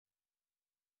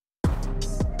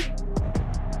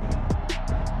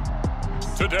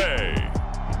day,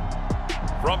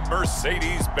 from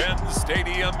Mercedes-Benz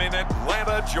Stadium in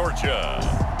Atlanta, Georgia,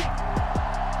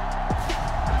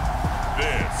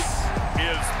 this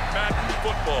is Madden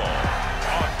Football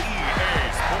on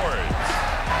EA Sports.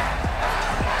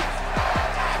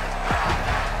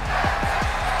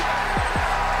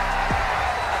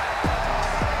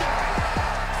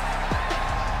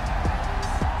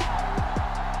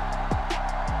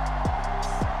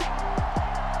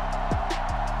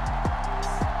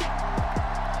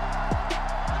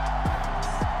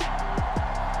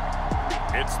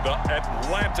 It's the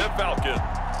Atlanta Falcons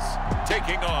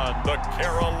taking on the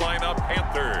Carolina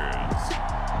Panthers.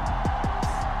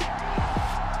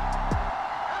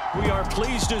 We are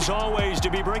pleased as always to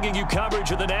be bringing you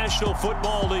coverage of the National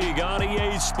Football League on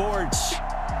EA Sports.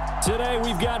 Today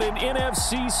we've got an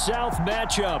NFC South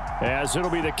matchup as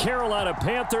it'll be the Carolina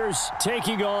Panthers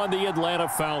taking on the Atlanta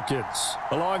Falcons.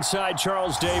 Alongside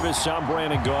Charles Davis, I'm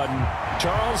Brandon Gaudin.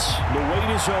 Charles, the wait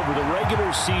is over. The regular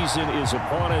season is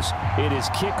upon us. It is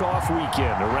kickoff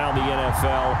weekend around the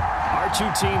NFL. Our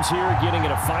two teams here getting in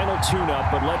a final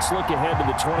tune-up, but let's look ahead to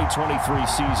the 2023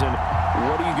 season.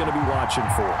 What are you going to be watching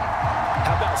for?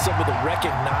 How about some of the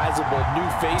recognizable new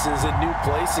faces in new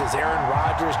places? Aaron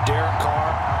Rodgers, Derek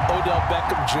Carr, Odell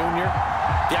Beckham Jr.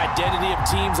 The identity of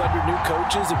teams under new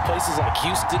coaches in places like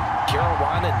Houston,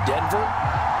 Carolina, and Denver.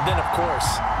 And then, of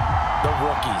course, the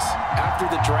rookies. After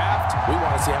the draft, we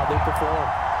want to see how they perform.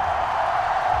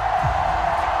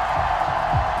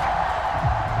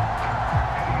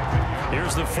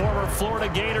 Here's the former Florida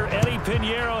Gator, Eddie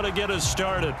Pinheiro, to get us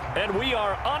started. And we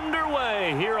are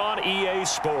underway here on EA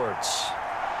Sports.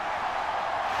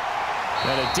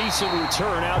 And a decent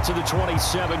return out to the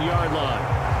 27-yard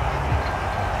line.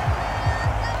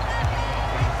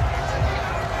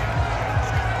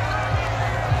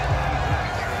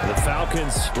 The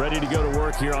Falcons ready to go to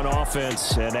work here on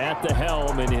offense. And at the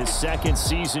helm in his second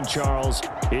season, Charles,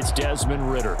 it's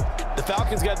Desmond Ridder. The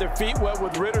Falcons got their feet wet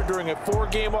with Ridder during a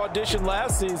 4-game audition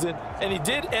last season, and he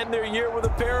did end their year with a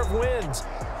pair of wins.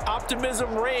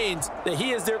 Optimism reigns that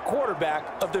he is their quarterback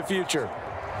of the future.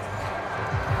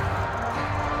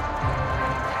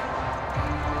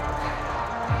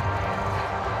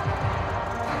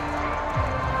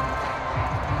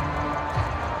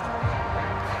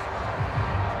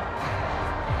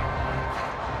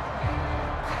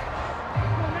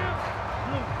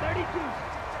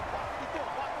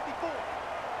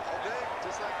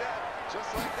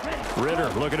 Ridder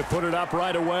looking to put it up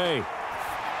right away.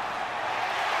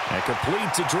 And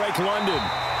complete to Drake London.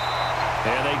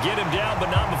 And they get him down, but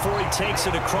not before he takes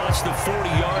it across the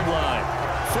 40-yard line.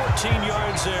 14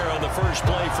 yards there on the first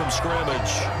play from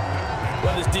scrimmage.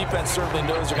 Well, this defense certainly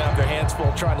knows they're going to have their hands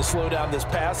full trying to slow down this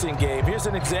passing game. Here's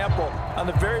an example on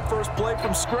the very first play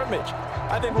from scrimmage.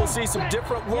 I think we'll see some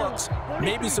different looks,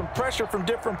 maybe some pressure from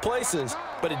different places,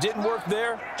 but it didn't work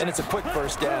there, and it's a quick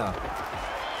first down.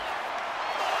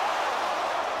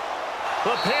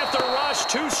 The Panther rush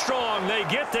too strong. They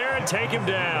get there and take him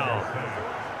down.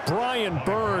 Brian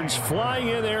Burns flying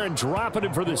in there and dropping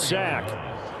him for the sack.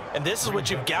 And this is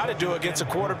what you've got to do against a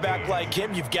quarterback like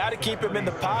him. You've got to keep him in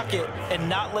the pocket and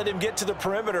not let him get to the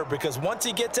perimeter, because once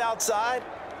he gets outside,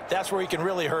 that's where he can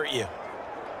really hurt you.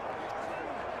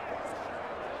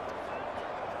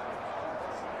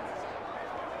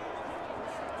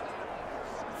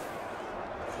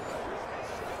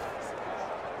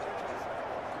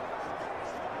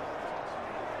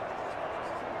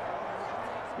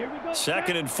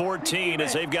 Second and 14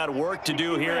 as they've got work to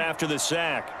do here after the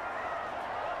sack.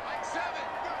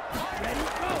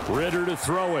 Ridder to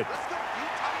throw it.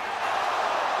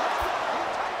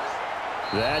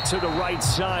 That to the right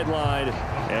sideline,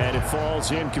 and it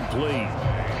falls incomplete.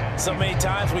 So many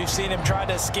times we've seen him try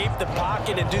to escape the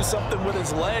pocket and do something with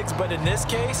his legs, but in this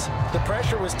case, the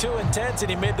pressure was too intense, and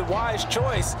he made the wise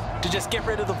choice to just get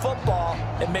rid of the football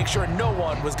and make sure no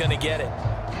one was going to get it.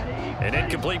 An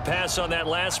incomplete pass on that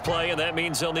last play, and that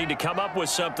means they'll need to come up with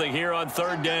something here on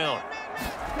third down.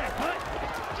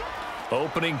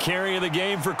 Opening carry of the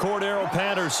game for Cordero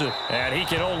Patterson. And he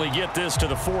can only get this to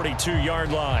the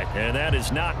 42-yard line, and that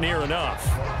is not near enough.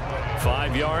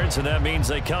 5 yards, and that means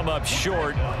they come up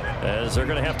short as they're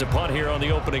going to have to punt here on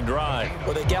the opening drive.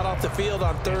 Well, they got off the field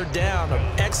on third down. An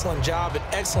excellent job, an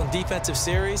excellent defensive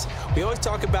series. We always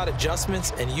talk about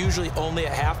adjustments and usually only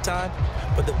at halftime,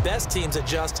 but the best teams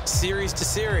adjust series to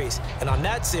series. And on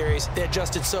that series, they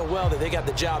adjusted so well that they got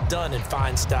the job done in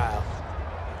fine style.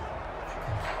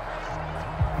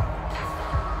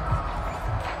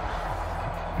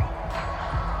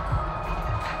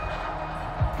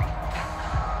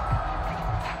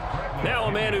 Now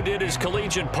a man who did his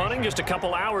collegiate punting just a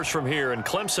couple hours from here in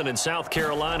Clemson in South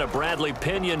Carolina, Bradley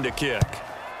Pinion to kick.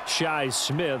 Shi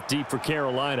Smith deep for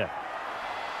Carolina.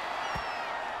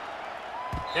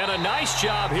 And a nice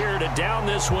job here to down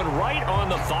this one right on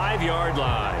the 5-yard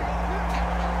line.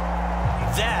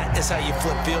 That is how you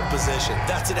flip field position.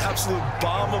 That's an absolute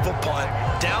bomb of a punt.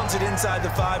 Downs it inside the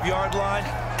 5-yard line.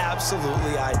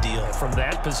 Absolutely ideal. From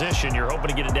that position, you're hoping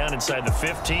to get it down inside the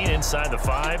 15, inside the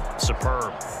 5.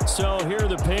 Superb. So here are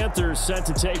the Panthers set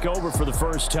to take over for the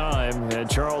first time. And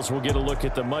Charles will get a look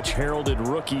at the much-heralded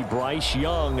rookie Bryce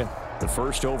Young, the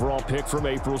first overall pick from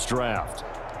April's draft.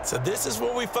 So this is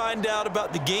where we find out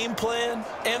about the game plan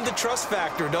and the trust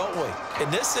factor, don't we?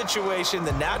 In this situation,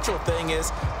 the natural thing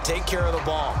is take care of the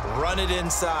ball, run it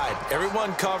inside,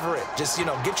 everyone cover it. Just,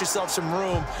 get yourself some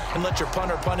room and let your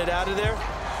punter punt it out of there.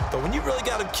 But when you really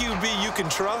got a QB you can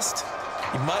trust,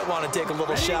 you might want to take a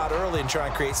little shot early and try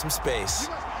and create some space.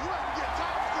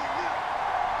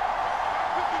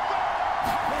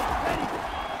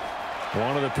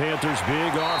 One of the Panthers'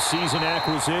 big offseason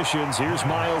acquisitions. Here's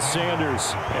Miles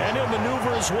Sanders. And he'll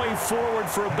maneuver his way forward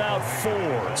for about 4.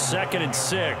 2nd and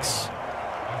 6.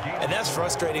 And that's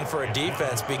frustrating for a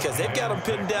defense because they've got them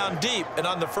pinned down deep. And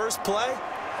on the first play,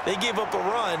 they give up a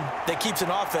run that keeps an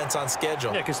offense on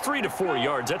schedule. Yeah, because 3 to 4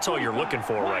 yards, that's all you're looking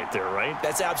for right there, right?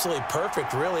 That's absolutely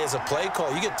perfect, really, as a play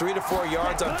call. You get 3 to 4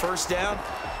 yards on first down.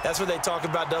 That's what they talk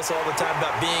about us all the time,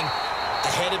 about being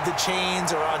ahead of the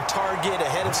chains or on target,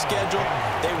 ahead of schedule.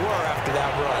 They were after that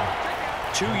run.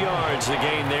 2 yards the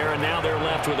gain there, and now they're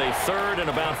left with a 3rd and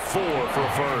about 4 for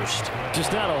a first.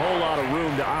 Just not a whole lot of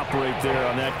room to operate there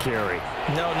on that carry.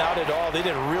 No, not at all. They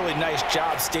did a really nice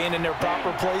job staying in their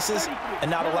proper places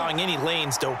and not allowing any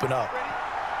lanes to open up.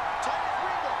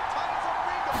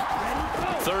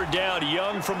 3rd down,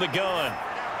 Young from the gun.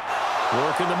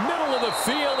 Work in the middle of the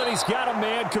field, and he's got a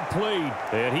man complete.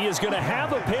 And he is going to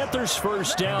have a Panthers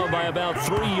first down by about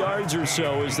 3 yards or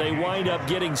so as they wind up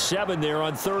getting 7 there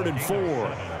on 3rd and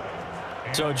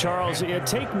 4. So, Charles,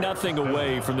 take nothing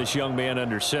away from this young man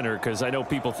under center, because I know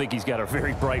people think he's got a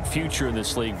very bright future in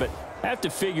this league, but I have to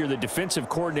figure the defensive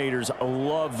coordinators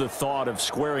love the thought of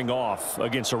squaring off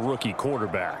against a rookie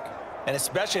quarterback. And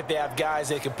especially if they have guys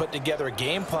they can put together a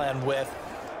game plan with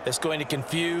that's going to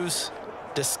confuse,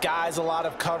 disguise a lot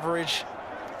of coverage,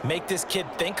 make this kid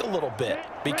think a little bit.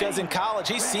 Because in college,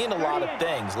 he's seen a lot of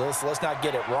things. Let's not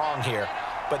get it wrong here.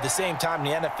 But at the same time,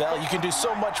 in the NFL, you can do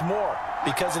so much more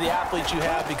because of the athletes you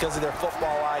have, because of their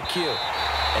football IQ.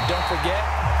 And don't forget,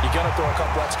 you're going to throw a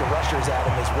couple extra rushers at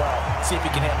him as well. See if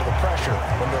he can handle the pressure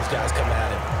when those guys come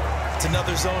at him. It's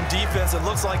another zone defense. It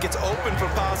looks like it's open for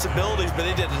possibilities, but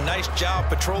they did a nice job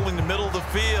patrolling the middle of the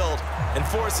field and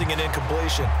forcing an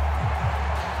incompletion.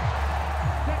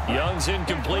 Young's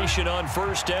incompletion on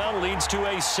first down leads to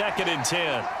a 2nd and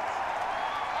 10.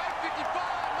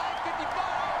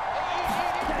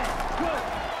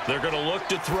 They're going to look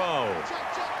to throw.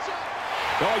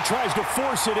 Oh, he tries to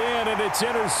force it in, and it's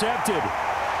intercepted.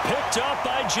 Picked up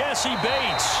by Jesse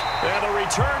Bates. And the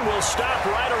return will stop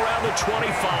right around the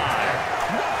 25.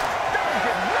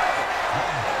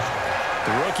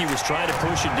 The rookie was trying to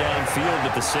push it downfield,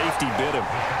 but the safety bit him.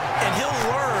 And he'll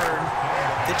learn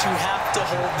that you have to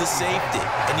hold the safety.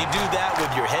 And you do that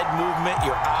with your head movement,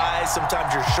 your eyes,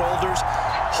 sometimes your shoulders.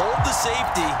 Hold the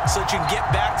safety so that you can get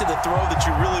back to the throw that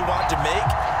you really want to make.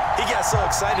 He got so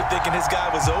excited thinking his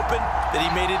guy was open that he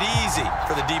made it easy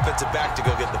for the defensive back to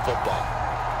go get the football.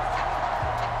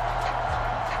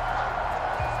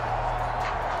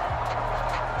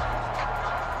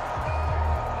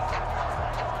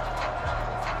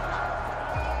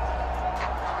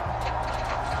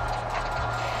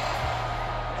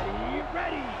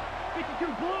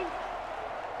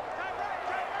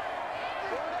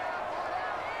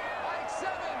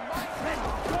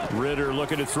 Ritter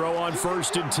looking to throw on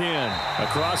 1st and 10.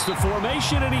 Across the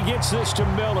formation, and he gets this to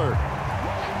Miller.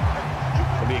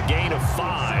 It'll be a gain of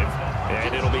 5,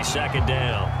 and it'll be 2nd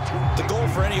down. The goal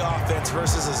for any offense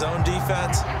versus a zone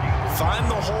defense, find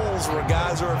the holes where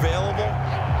guys are available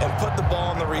and put the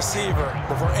ball on the receiver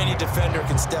before any defender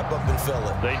can step up and fill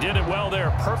it. They did it well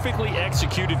there. Perfectly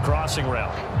executed crossing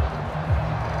route.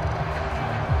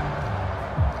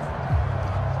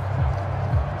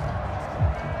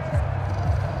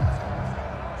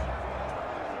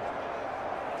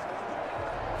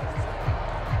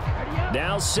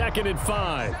 Now 2nd and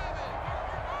 5.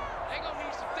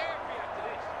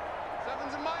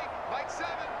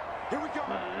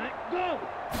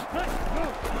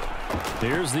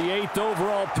 Here's the 8th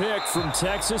overall pick from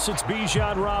Texas. It's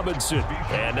Bijan Robinson.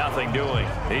 And nothing doing.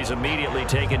 He's immediately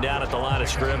taken down at the line of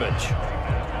scrimmage.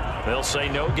 They'll say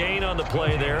no gain on the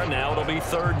play there. Now it'll be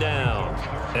 3rd down.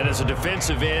 And as a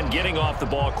defensive end, getting off the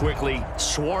ball quickly,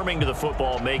 swarming to the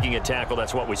football, making a tackle,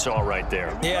 that's what we saw right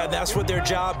there. Yeah, that's what their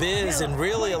job is. And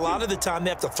really, a lot of the time, they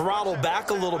have to throttle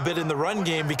back a little bit in the run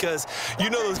game because you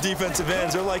know those defensive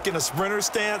ends, they're like in a sprinter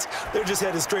stance. They're just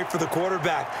headed straight for the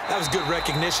quarterback. That was good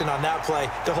recognition on that play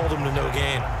to hold him to no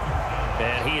gain.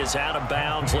 And he is out of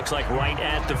bounds, looks like right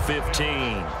at the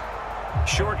 15.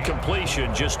 Short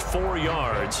completion, just 4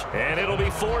 yards, and it'll be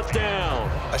 4th down.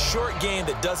 A short gain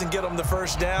that doesn't get them the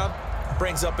 1st down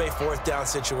brings up a 4th down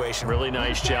situation. Really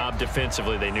nice job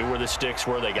defensively. They knew where the sticks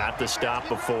were. They got the stop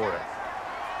before it.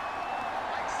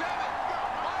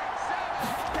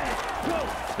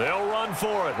 They'll run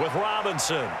for it with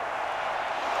Robinson.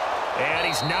 And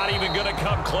he's not even going to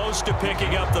come close to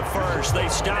picking up the 1st. They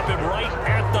stop him right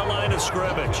at the line of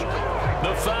scrimmage.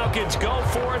 The Falcons go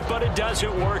for it, but it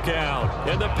doesn't work out.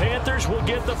 And the Panthers will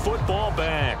get the football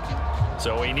back.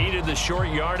 So he needed the short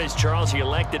yardage, Charles. He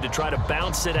elected to try to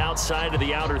bounce it outside of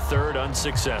the outer 3rd,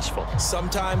 unsuccessful.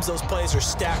 Sometimes those plays are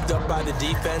stacked up by the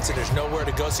defense and there's nowhere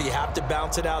to go, so you have to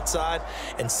bounce it outside.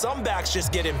 And some backs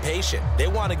just get impatient. They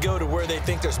want to go to where they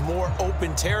think there's more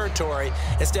open territory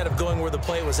instead of going where the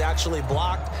play was actually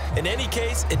blocked. In any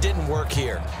case, it didn't work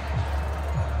here.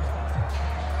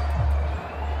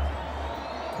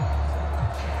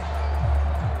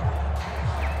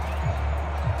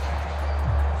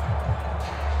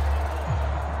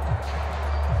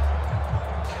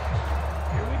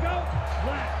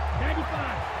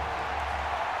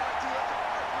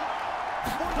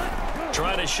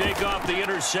 Trying to shake off the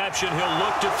interception. He'll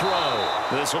look to throw.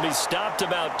 This will be stopped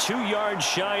about 2 yards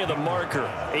shy of the marker.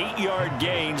 8-yard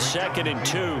gain, 2nd and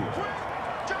 2. It's a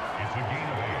gain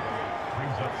of 8.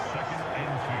 Brings up 2nd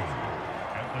and 2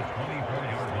 at the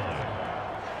 24-yard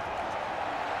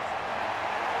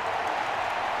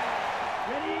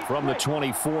line. From the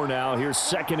 24 now, here's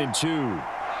 2nd and 2.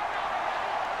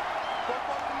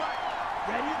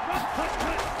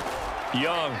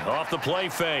 Young off the play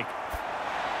fake.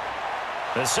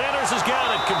 And Sanders has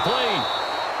got it complete.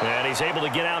 And he's able to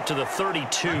get out to the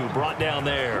 32, brought down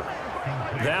there.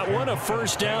 That one, a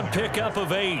 1st down pickup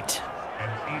of 8.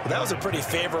 Well, that was a pretty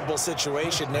favorable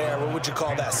situation there. What would you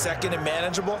call that? 2nd and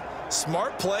manageable?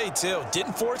 Smart play, too.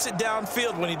 Didn't force it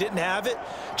downfield when he didn't have it.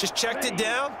 Just checked it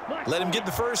down, let him get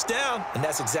the 1st down, and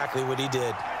that's exactly what he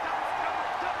did.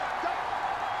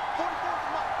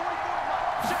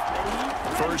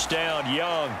 First down,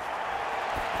 Young.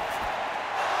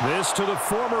 This to the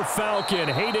former Falcon,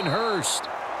 Hayden Hurst.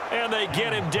 And they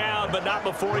get him down, but not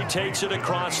before he takes it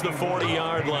across the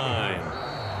 40-yard line.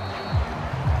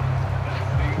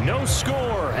 No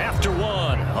score after 1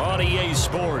 on EA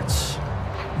Sports.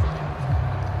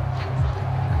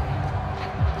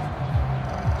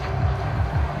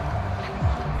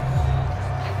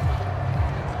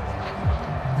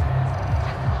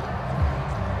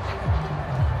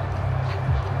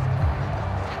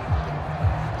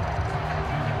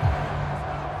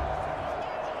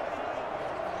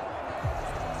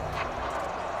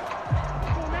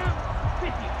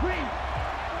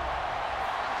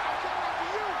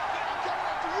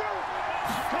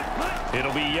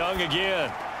 It'll be Young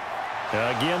again.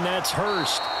 Again, that's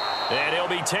Hurst. And he'll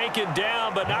be taken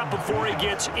down, but not before he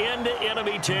gets into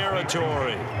enemy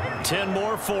territory. 10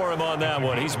 more for him on that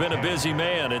one. He's been a busy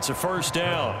man. It's a 1st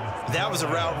down. That was a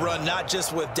route run not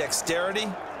just with dexterity,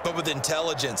 but with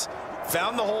intelligence.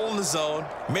 Found the hole in the zone,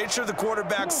 made sure the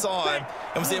quarterback saw him,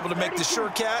 and was able to make the sure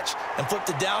catch and flip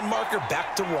the down marker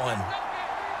back to 1.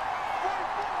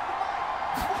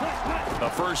 A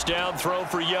 1st down throw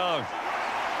for Young.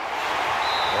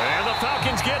 And the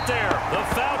Falcons get there. The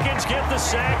Falcons get the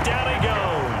sack. Down he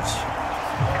goes.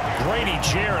 Grady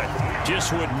Jarrett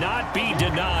just would not be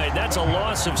denied. That's a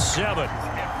loss of 7.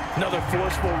 Another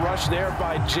forceful rush there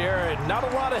by Jarrett. Not a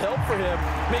lot of help for him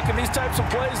making these types of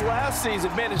plays last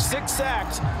season. Managed 6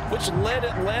 sacks, which led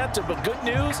Atlanta. But good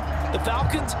news, the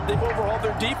Falcons, they've overhauled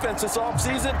their defense this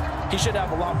offseason. He should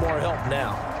have a lot more help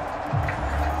now.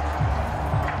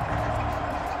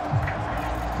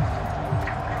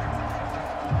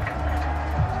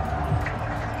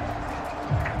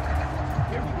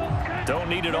 Don't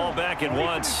need it all back at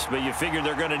once, but you figure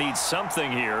they're going to need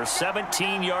something here.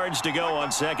 17 yards to go on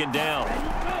 2nd down.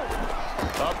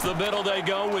 Up the middle they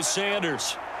go with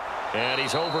Sanders. And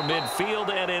he's over midfield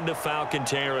and into Falcon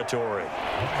territory.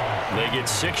 They get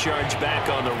 6 yards back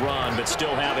on the run, but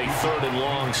still have a 3rd and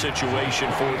long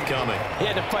situation forthcoming. He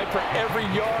had to fight for every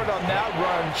yard on that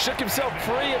run. Shook himself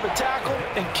free of a tackle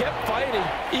and kept fighting,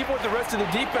 even with the rest of the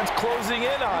defense closing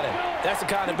in on him. That's the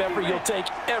kind of effort you'll take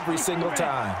every single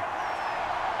time.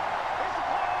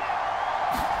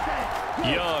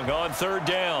 Young on third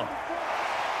down.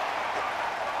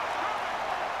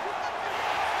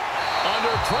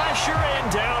 Under pressure,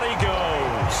 and down he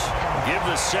goes. Give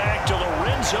the sack to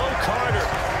Lorenzo Carter.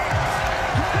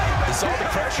 He saw the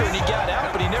pressure and he got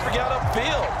out, but he never got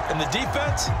upfield. And the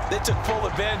defense, they took full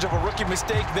advantage of a rookie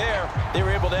mistake there. They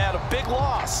were able to add a big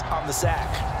loss on the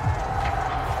sack.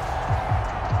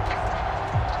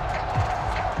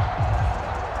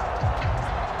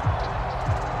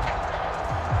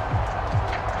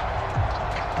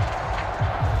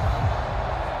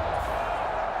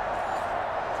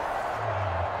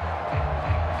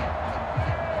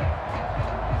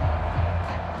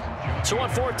 So on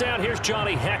fourth down, here's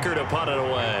Johnny Hecker to punt it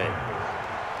away.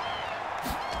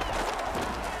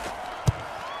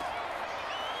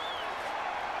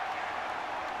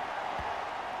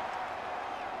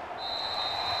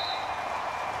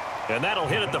 And that'll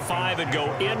hit at the 5 and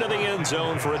go into the end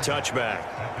zone for a touchback.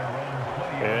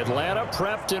 Atlanta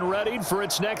prepped and readied for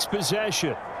its next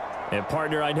possession. And,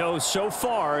 partner, I know so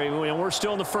far, and we're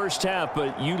still in the first half,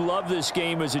 but you love this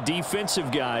game as a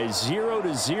defensive guy.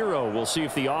 0-0. We'll see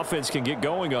if the offense can get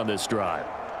going on this drive.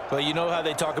 Well, you know how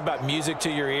they talk about music to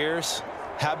your ears?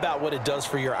 How about what it does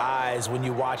for your eyes when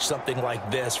you watch something like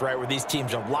this, right, where these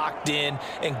teams are locked in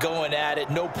and going at it,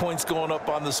 no points going up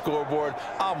on the scoreboard?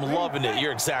 I'm loving it.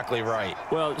 You're exactly right.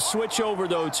 Well, switch over,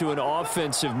 though, to an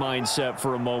offensive mindset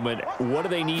for a moment. What do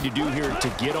they need to do here to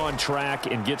get on track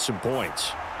and get some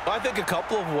points? Well, I think a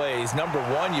couple of ways. Number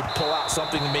one, you pull out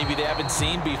something maybe they haven't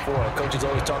seen before. Coaches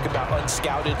always talk about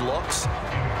unscouted looks.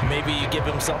 Maybe you give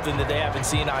them something that they haven't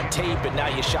seen on tape, and now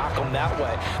you shock them that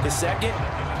way. The second,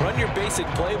 run your basic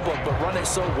playbook, but run it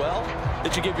so well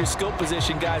that you give your skill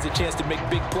position guys a chance to make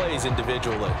big plays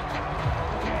individually.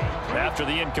 After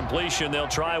the incompletion, they'll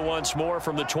try once more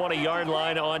from the 20-yard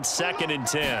line on 2nd and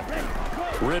 10.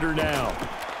 Ritter now.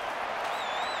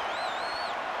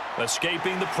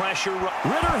 Escaping the pressure.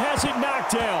 Ritter has it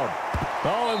knocked down.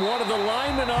 Oh, and one of the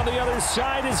linemen on the other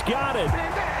side has got it.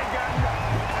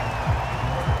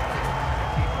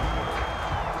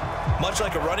 Much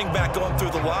like a running back going through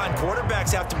the line,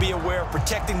 quarterbacks have to be aware of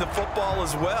protecting the football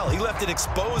as well. He left it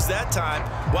exposed that time,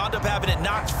 wound up having it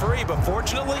knocked free, but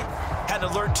fortunately, had an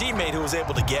alert teammate who was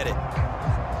able to get it.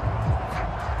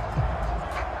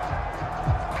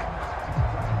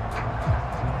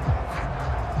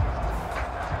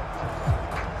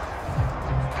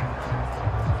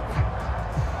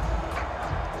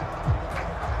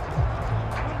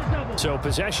 So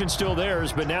possession still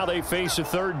theirs, but now they face a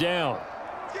third down.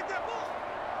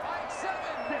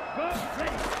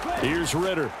 Here's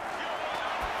Ritter.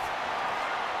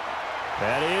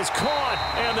 That is caught,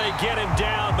 and they get him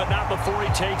down, but not before he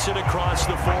takes it across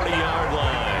the 40-yard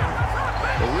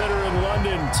line. Ritter and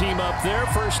London team up there.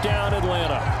 First down,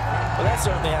 Atlanta. Well, that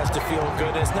certainly has to feel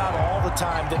good. It's not all the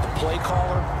time that the play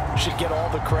caller should get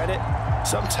all the credit.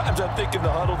 Sometimes I think in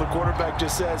the huddle, the quarterback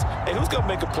just says, hey, who's going to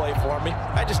make a play for me?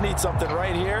 I just need something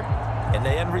right here. And the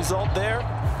end result there,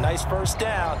 nice first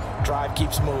down. Drive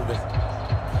keeps moving.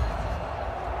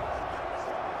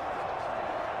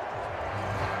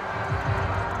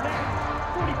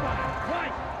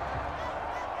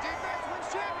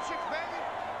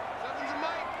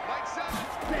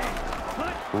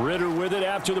 Ritter with it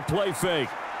after the play fake.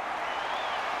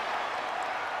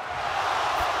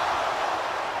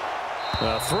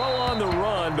 A throw on the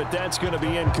run, but that's going to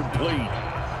be incomplete.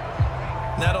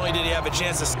 Not only did he have a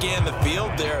chance to scan the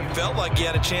field there, it felt like he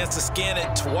had a chance to scan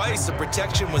it twice. The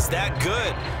protection was that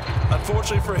good.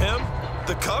 Unfortunately for him,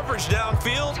 the coverage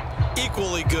downfield,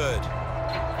 equally good.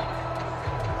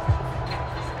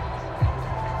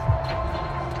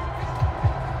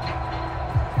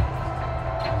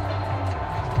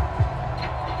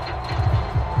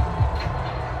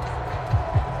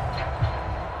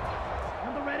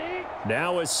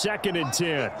 Now a 2nd and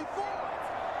 10.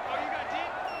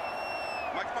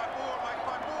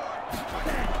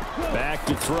 Back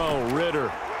to throw, Ritter.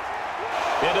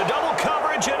 Into double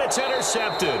coverage, and it's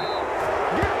intercepted.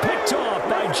 Picked off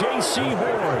by J.C.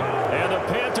 Horn. And the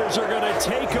Panthers are going to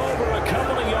take over a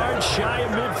couple of yards shy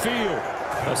of midfield.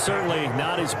 Certainly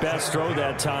not his best throw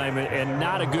that time, and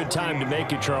not a good time to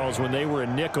make it, Charles, when they were a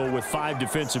nickel with 5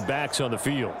 defensive backs on the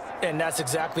field. And that's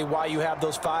exactly why you have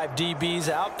those 5 DBs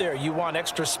out there. You want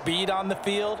extra speed on the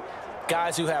field,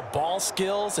 guys who have ball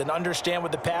skills and understand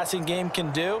what the passing game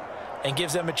can do, and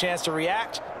gives them a chance to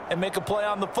react and make a play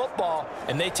on the football,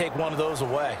 and they take one of those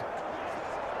away.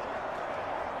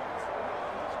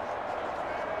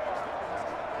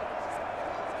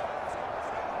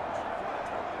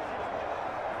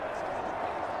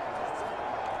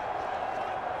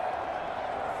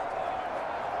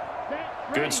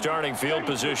 Good starting field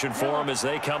position for them as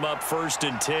they come up 1st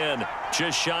and 10.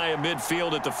 Just shy of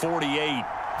midfield at the 48.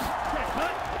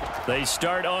 They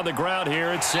start on the ground here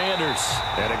at Sanders.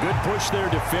 And a good push there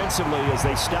defensively as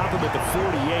they stop him at the 48.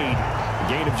 A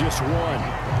gain of just 1.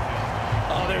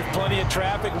 Oh, there's plenty of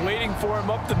traffic waiting for him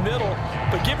up the middle.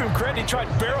 But give him credit, he tried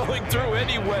barreling through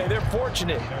anyway. They're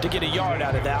fortunate to get a yard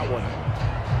out of that one.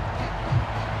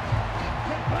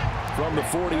 From the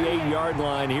 48-yard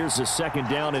line, here's the 2nd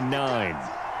down and 9.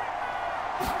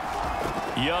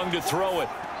 Young to throw it.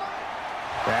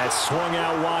 That's swung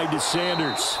out wide to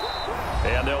Sanders.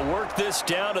 And they'll work this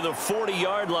down to the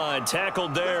 40-yard line.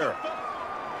 Tackled there.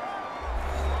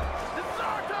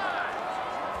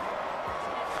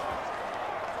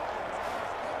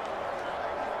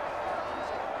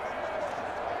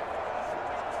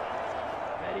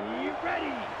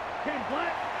 Ready. 10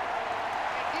 flat.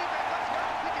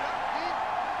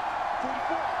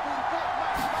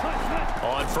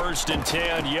 On 1st and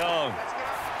 10, Young.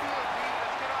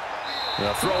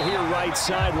 The throw here right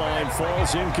sideline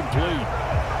falls incomplete.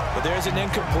 But there's an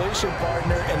incompletion,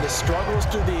 partner, and the struggles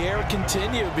through the air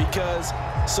continue because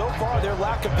so far their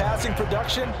lack of passing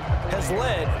production has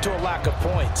led to a lack of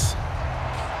points.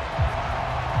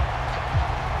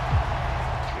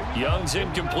 Young's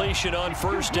incompletion on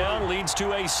 1st down leads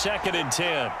to a 2nd and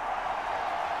 10.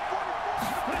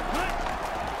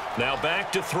 Now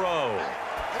back to throw.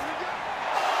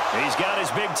 He's got his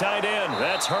big tight end.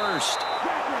 That's Hurst.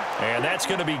 And that's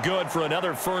going to be good for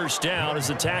another 1st down as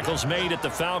the tackle's made at the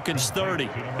Falcons' 30.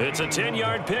 It's a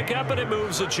 10-yard pickup, and it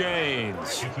moves the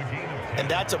chains. And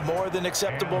that's a more than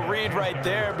acceptable read right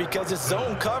there because it's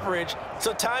zone coverage,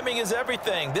 so timing is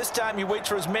everything. This time he waits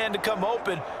for his man to come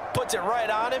open, puts it right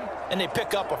on him, and they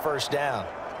pick up a 1st down.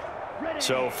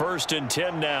 So 1st and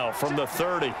 10 now from the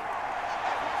 30.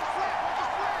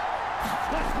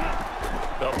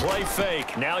 The play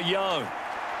fake. Now Young.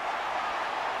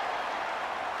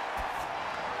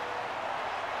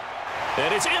 And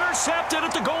it's intercepted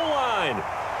at the goal line.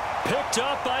 Picked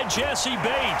up by Jesse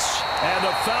Bates. And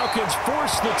the Falcons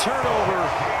force the turnover.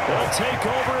 They'll take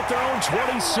over at their own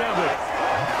 27.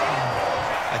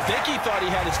 I think he thought he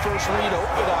had his first read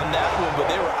open on that one, but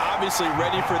they were obviously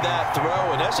ready for that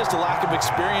throw, and that's just a lack of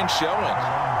experience showing.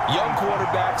 Young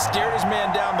quarterback stared his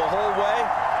man down the whole way,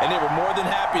 and they were more than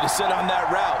happy to sit on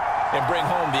that route and bring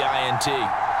home the INT.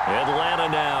 Atlanta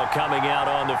now coming out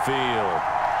on the field.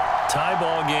 Tie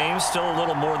ball game, still a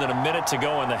little more than a minute to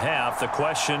go in the half. The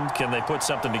question, can they put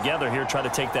something together here, try to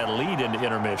take that lead into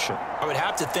intermission? I would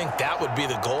have to think that would be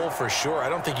the goal for sure. I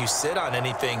don't think you sit on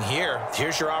anything here.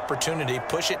 Here's your opportunity.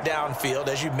 Push it downfield.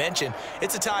 As you mentioned,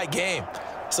 it's a tie game.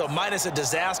 So minus a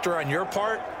disaster on your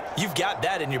part, you've got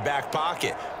that in your back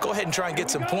pocket. Go ahead and try and get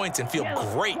some points and feel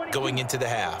great going into the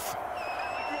half.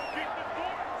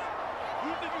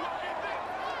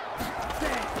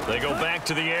 They go back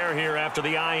to the air here after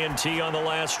the INT on the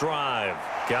last drive.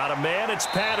 Got a man. It's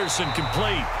Patterson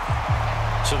complete.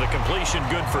 So the completion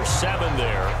good for 7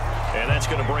 there. And that's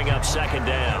going to bring up 2nd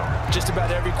down. Just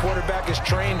about every quarterback is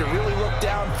trained to really look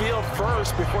downfield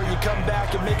first before you come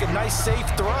back and make a nice, safe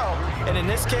throw. And in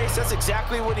this case, that's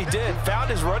exactly what he did. Found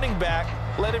his running back,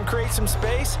 let him create some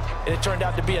space, and it turned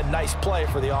out to be a nice play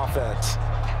for the offense.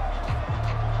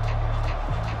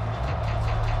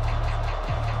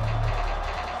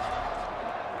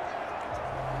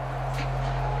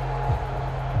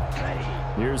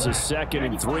 Here's a 2nd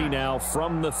and 3 now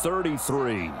from the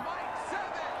 33.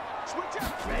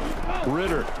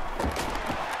 Ritter.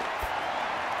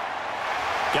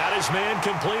 Got his man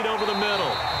complete over the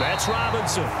middle. That's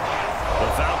Robinson. The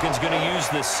Falcons going to use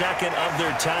the 2nd of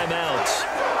their timeouts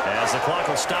as the clock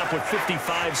will stop with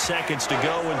 55 seconds to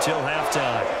go until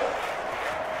halftime.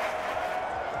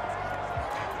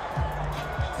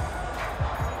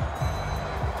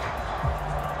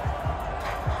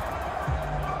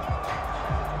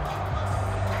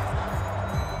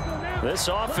 This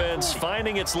offense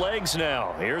finding its legs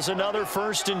now. Here's another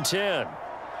 1st and 10.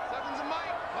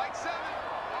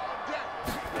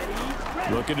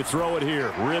 Looking to throw it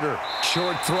here. Ritter.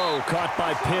 Short throw caught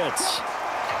by Pitts.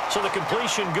 So the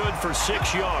completion good for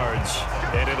 6 yards,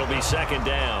 and it'll be 2nd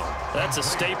down. That's a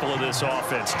staple of this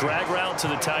offense. Drag route to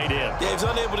the tight end. Yeah, he's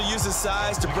unable to use his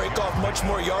size to break off much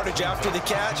more yardage after the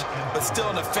catch, but still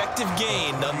an effective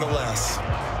gain nonetheless.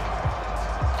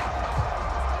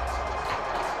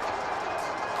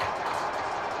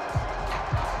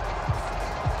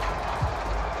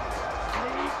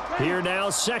 Here now,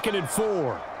 2nd and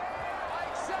 4.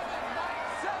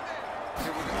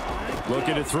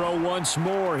 Looking to throw once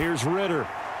more. Here's Ritter.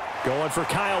 Going for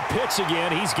Kyle Pitts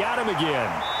again. He's got him again.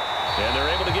 And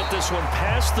they're able to get this one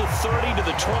past the 30 to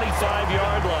the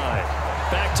 25-yard line.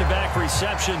 Back-to-back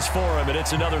receptions for him, and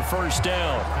it's another first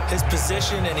down. His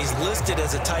position, and he's listed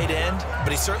as a tight end,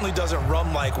 but he certainly doesn't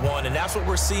run like one, and that's what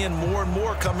we're seeing more and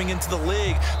more coming into the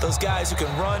league. Those guys who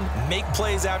can run, make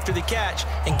plays after the catch,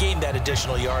 and gain that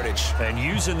additional yardage. And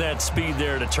using that speed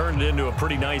there to turn it into a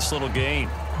pretty nice little gain.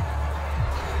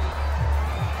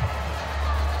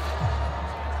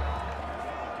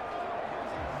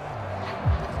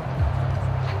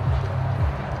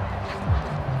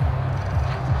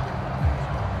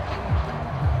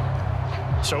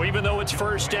 So even though it's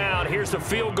first down, here's the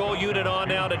field goal unit on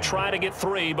now to try to get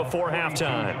 3 before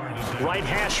halftime. Right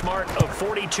hash mark of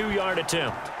 42-yard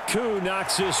attempt. Koo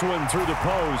knocks this one through the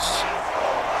post.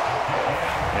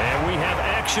 And we have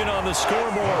action on the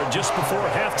scoreboard just before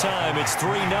halftime. It's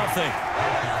 3-0.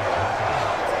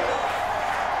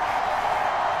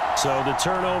 So the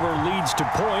turnover leads to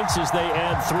points as they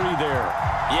add 3 there.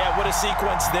 Yeah, what a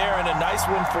sequence there, and a nice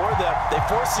one for them. They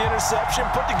force the interception,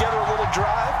 put together a little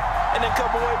drive, and then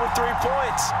come away with 3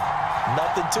 points.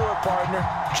 Nothing to it, partner.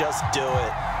 Just do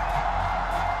it.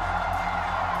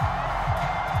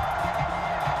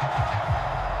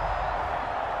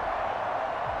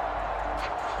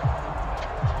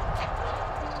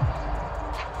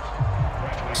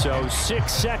 So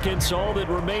 6 seconds, all that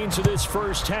remains of this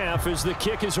first half as the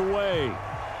kick is away.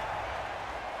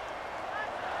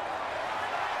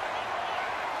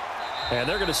 And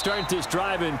they're going to start this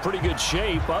drive in pretty good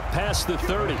shape, up past the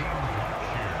 30.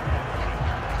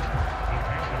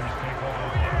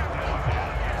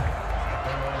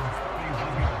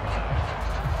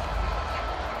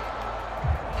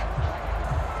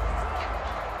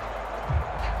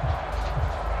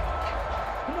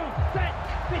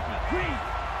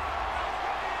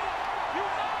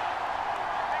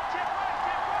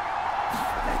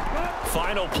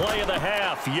 Final play of the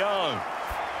half, Young.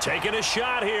 Taking a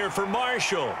shot here for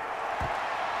Marshall.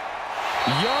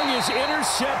 Young is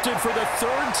intercepted for the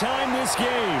 3rd time this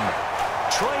game.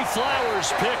 Trey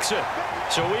Flowers picks it.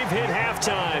 So we've hit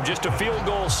halftime. Just a field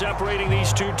goal separating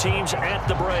these two teams at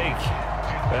the break.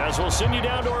 As we'll send you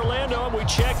down to Orlando, and we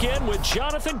check in with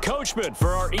Jonathan Coachman for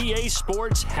our EA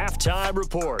Sports Halftime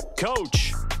Report.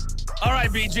 Coach. All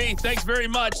right, BG, thanks very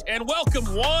much, and welcome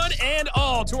one and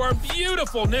all to our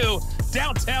beautiful new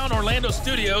downtown Orlando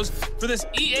studios for this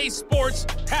EA Sports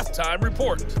Halftime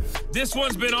Report. This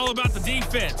one's been all about the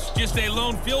defense, just a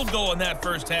lone field goal in that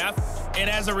first half, and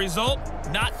as a result,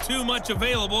 not too much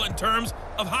available in terms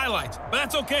of highlights, but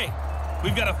that's okay.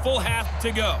 We've got a full half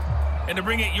to go, and to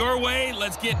bring it your way,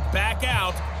 let's get back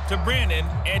out to Brandon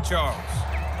and Charles.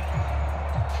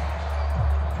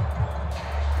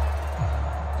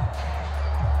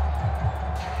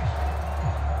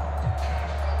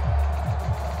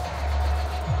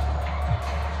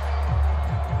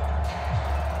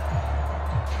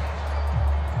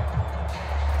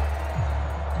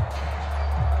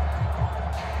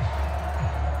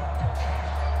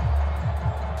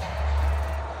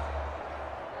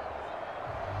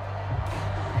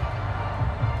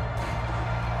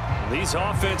 These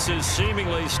offenses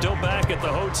seemingly still back at the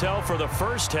hotel for the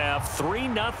first half.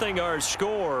 3-0 our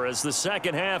score as the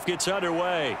second half gets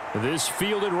underway. This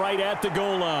fielded right at the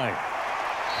goal line.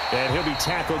 And he'll be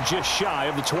tackled just shy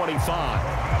of the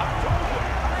 25.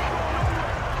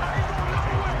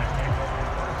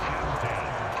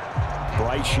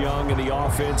 Bryce Young and the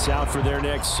offense out for their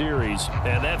next series.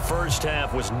 And that first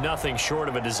half was nothing short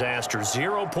of a disaster.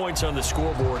 0 points on the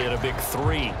scoreboard and a big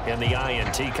 3 in the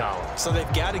INT column. So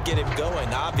they've got to get him going,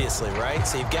 obviously, right?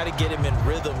 So you've got to get him in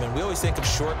rhythm. And we always think of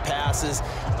short passes.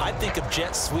 I think of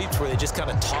jet sweeps where they just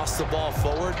kind of toss the ball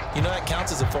forward. You know, that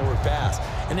counts as a forward pass.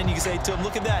 And then you can say to him,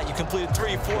 look at that. You completed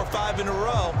 3, 4, 5 in a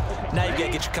row. Now you've got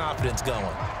to get your confidence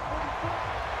going.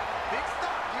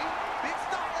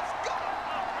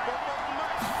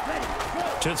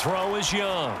 To throw is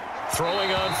Young.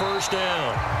 Throwing on first down.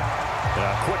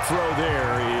 A quick throw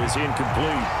there is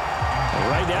incomplete.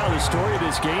 Right now, the story of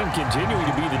this game continuing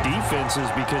to be the defenses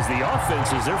because the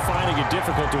offenses, they're finding it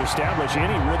difficult to establish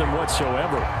any rhythm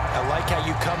whatsoever. I like how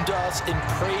you come to us in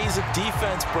praise of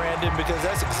defense, Brandon, because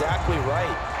that's exactly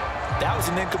right. That was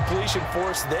an incompletion for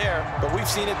us there, but we've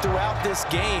seen it throughout this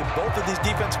game. Both of these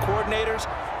defense coordinators,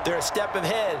 they're a step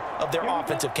ahead of their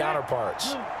offensive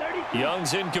counterparts.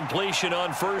 Young's incompletion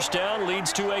on first down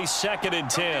leads to a 2nd and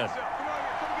 10.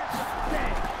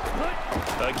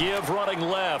 A give running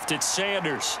left. It's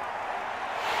Sanders.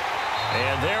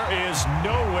 And there is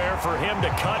nowhere for him to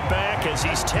cut back as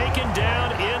he's taken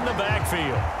down in the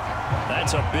backfield.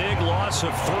 That's a big loss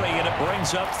of 3, and it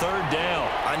brings up 3rd down.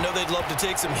 I know they'd love to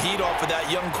take some heat off of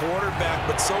that young quarterback,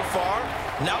 but so far,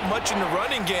 not much in the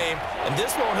running game, and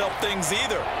this won't help things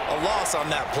either. A loss on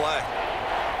that play.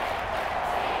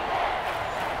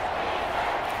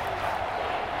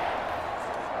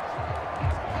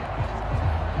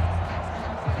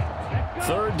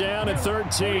 3rd down and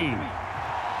 13.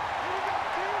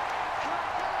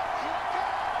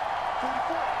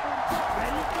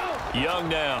 Young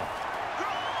now.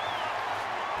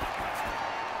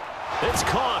 It's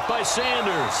caught by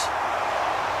Sanders.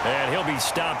 And he'll be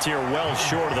stopped here well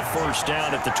short of the 1st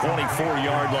down at the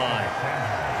 24-yard line.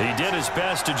 He did his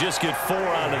best to just get 4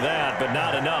 out of that, but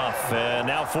not enough. And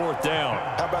now 4th down.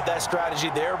 How about that strategy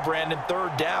there, Brandon?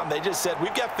 3rd down. They just said,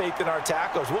 we've got faith in our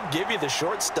tacklers. We'll give you the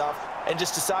short stuff, and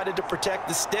just decided to protect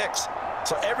the sticks.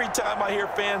 So every time I hear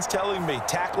fans telling me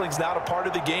tackling's not a part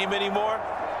of the game anymore,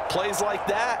 plays like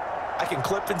that, I can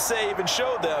clip and save and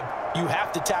show them you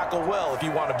have to tackle well if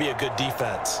you want to be a good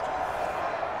defense.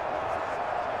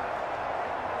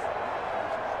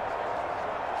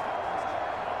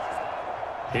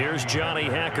 Here's Johnny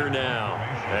Hacker now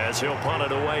as he'll punt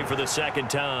it away for the 2nd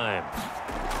time.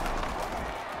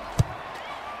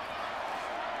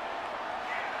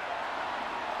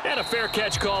 And a fair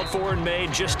catch called for and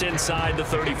made just inside the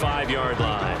 35-yard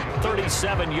line.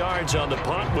 37 yards on the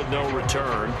punt with no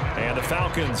return. And the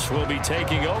Falcons will be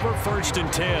taking over 1st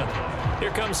and 10.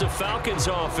 Here comes the Falcons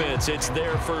offense. It's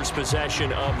their first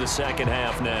possession of the 2nd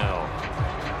half now.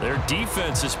 Their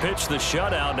defense has pitched the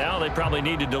shutout. Now they probably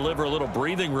need to deliver a little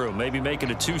breathing room, maybe make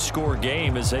it a 2-score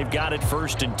game as they've got it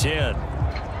 1st and 10.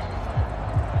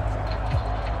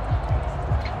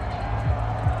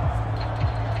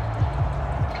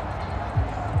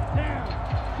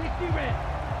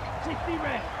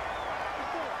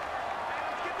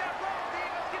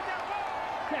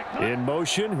 In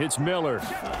motion, it's Miller.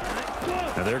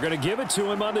 And they're going to give it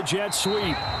to him on the jet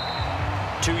sweep.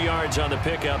 2 yards on the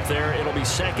pickup there. It'll be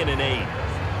 2nd and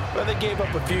 8. Well, they gave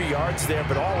up a few yards there,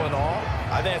 but all in all,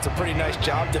 I think it's a pretty nice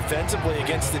job defensively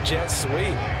against the jet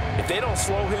sweep. If they don't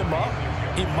slow him up,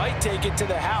 he might take it to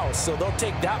the house, so they'll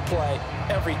take that play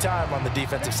every time on the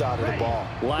defensive side of the ball.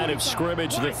 Line of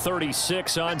scrimmage, the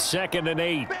 36 on 2nd and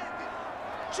 8.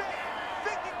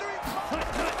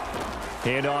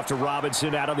 Hand off to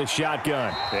Robinson out of the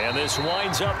shotgun. And this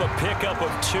winds up a pickup of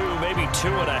 2, maybe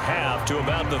 2.5 to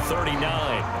about the 39.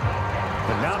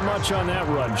 But not much on that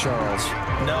run, Charles.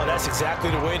 No, that's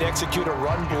exactly the way to execute a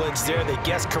run blitz there. They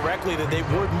guessed correctly that they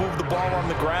would move the ball on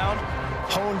the ground,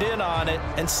 honed in on it,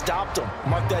 and stopped them.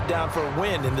 Mark that down for a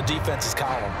win in the defense's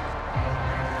column.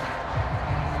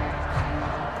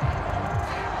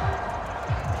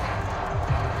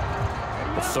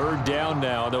 Third down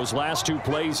now. Those last 2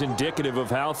 plays indicative of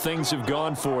how things have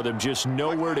gone for them. Just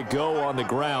nowhere to go on the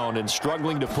ground and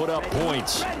struggling to put up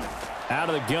points. Out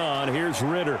of the gun, here's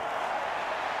Ritter.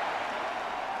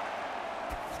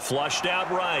 Flushed out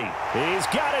right. He's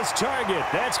got his target.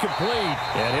 That's complete.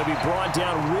 And he'll be brought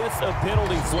down with a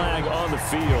penalty flag on the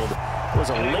field. It was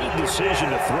a late decision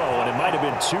to throw, and it might have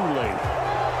been too late.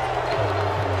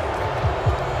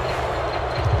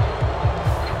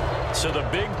 So the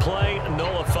big play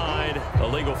nullified, a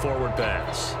legal forward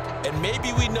pass. And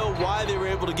maybe we know why they were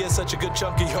able to get such a good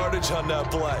chunk of yardage on that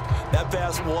play. That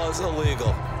pass was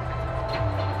illegal.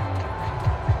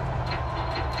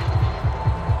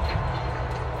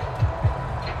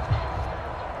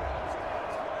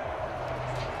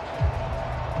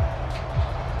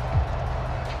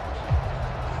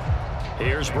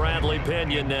 Here's Bradley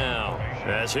Pinion now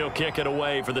as he'll kick it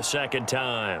away for the 2nd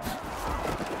time.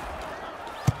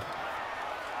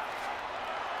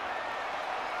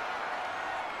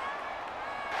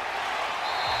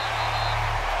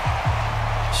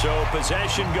 So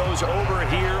possession goes over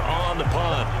here on the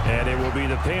punt. And it will be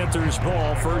the Panthers'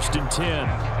 ball, 1st and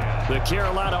 10. The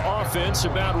Carolina offense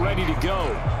about ready to go.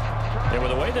 And with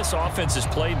the way this offense has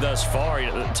played thus far,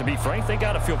 to be frank, they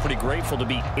got to feel pretty grateful to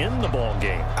be in the ball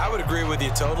game. I would agree with you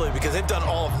totally because they've done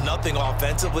all of nothing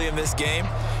offensively in this game,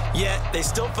 yet they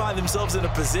still find themselves in a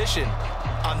position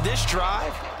on this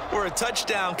drive where a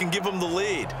touchdown can give them the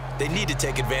lead. They need to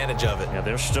take advantage of it. Yeah,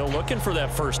 they're still looking for that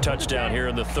first touchdown here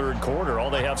in the 3rd quarter. All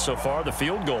they have so far, the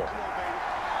field goal.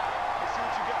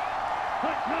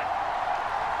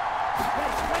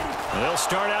 And they'll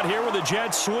start out here with a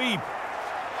jet sweep.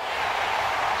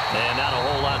 And not a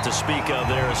whole lot to speak of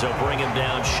there as they'll bring him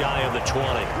down shy of the 20.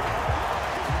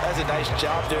 That's a nice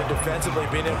job there defensively,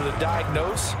 being able to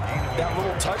diagnose that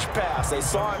little touch pass. They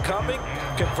saw it coming,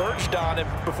 converged on him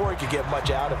before he could get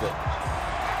much out of it.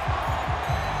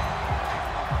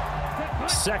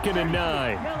 2nd and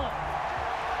 9.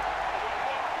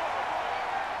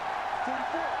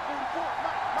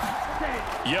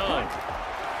 Young.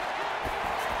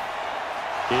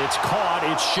 It's caught.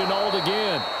 It's Chenault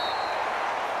again.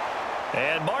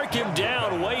 And mark him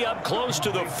down way up close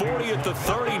to the 40 at the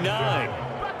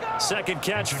 39. Second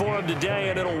catch for him today,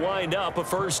 and it'll wind up a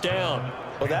first down.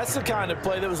 Well, that's the kind of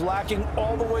play that was lacking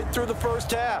all the way through the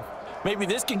first half. Maybe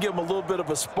this can give them a little bit of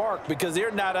a spark because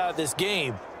they're not out of this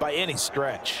game by any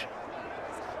stretch.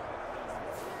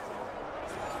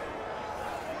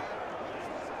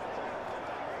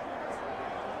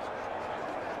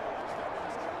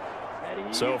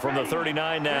 So from the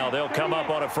 39 now, they'll come up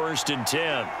on a 1st and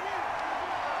 10.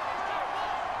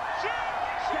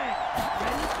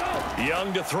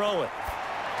 Young to throw it.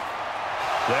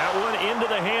 That one into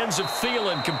the hands of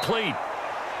Thielen, complete.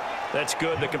 That's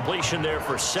good. The completion there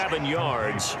for 7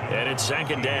 yards, and it's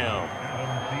 2nd down. A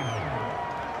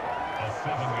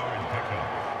 7-yard pickup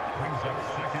brings up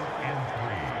 2nd and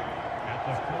 3 at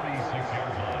the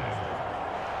 46-yard line.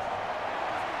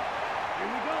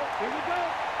 Here we go. Here we go.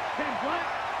 10 black.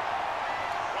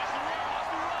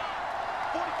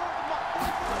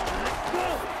 Let's go.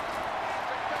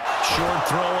 Short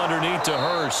throw underneath to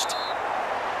Hurst.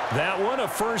 That one a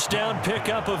 1st down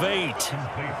pickup of 8.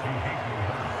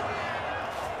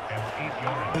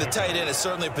 And the tight end is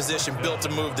certainly a position built to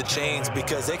move the chains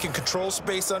because they can control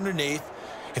space underneath.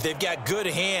 If they've got good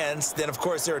hands, then of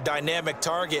course they're a dynamic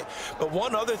target. But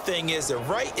one other thing is they're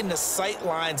right in the sight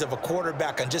lines of a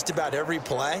quarterback on just about every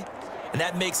play. And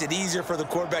that makes it easier for the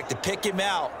quarterback to pick him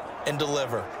out and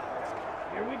deliver.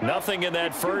 Nothing in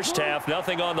that first half,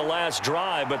 nothing on the last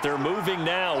drive, but they're moving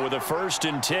now with a 1st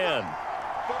and 10.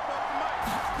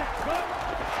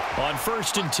 On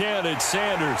 1st and 10, it's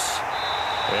Sanders.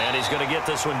 And he's going to get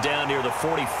this one down near the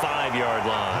 45-yard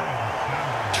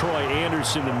line. Troy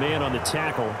Anderson, the man on the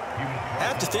tackle. I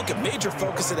have to think a major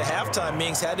focus at the halftime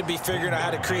meetings had to be figuring out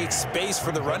how to create space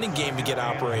for the running game to get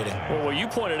operating. Well, what you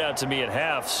pointed out to me at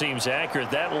half seems accurate.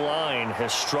 That line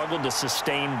has struggled to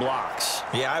sustain blocks.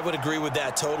 Yeah, I would agree with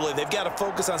that totally. They've got to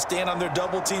focus on staying on their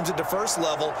double teams at the first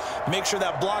level, make sure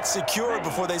that block's secure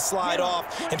before they slide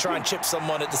off and try and chip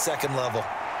someone at the second level.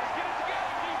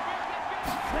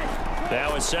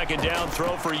 Now a 2nd down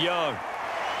throw for Young.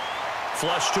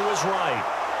 Flush to his right.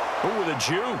 Ooh, with a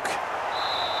juke.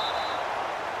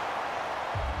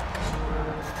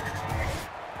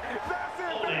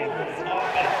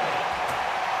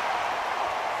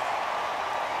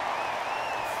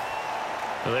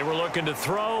 They were looking to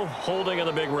throw, holding on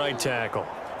the big right tackle.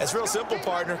 That's real simple,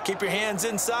 partner. Keep your hands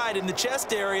inside in the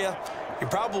chest area. You're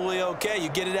probably okay. You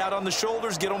get it out on the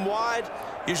shoulders, get them wide.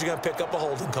 Usually going to pick up a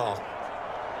holding call.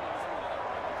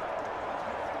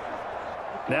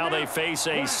 Now they face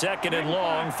a 2nd and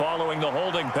long following the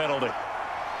holding penalty.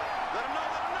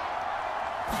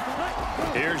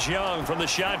 Here's Young from the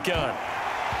shotgun.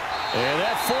 And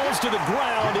that falls to the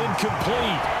ground,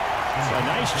 incomplete. A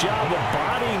nice job of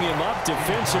bodying him up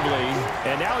defensively,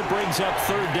 and now it brings up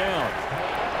 3rd down.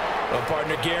 Well,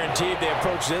 partner, guaranteed they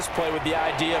approach this play with the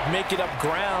idea of making up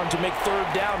ground to make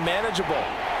 3rd down manageable.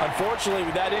 Unfortunately,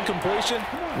 with that incompletion,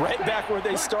 right back where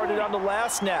they started on the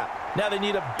last snap. Now they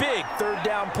need a big 3rd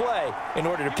down play in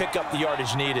order to pick up the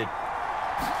yardage needed.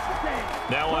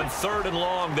 Now on 3rd and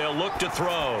long, they'll look to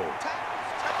throw.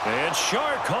 And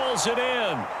Shark calls it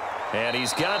in. And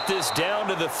he's got this down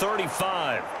to the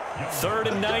 35.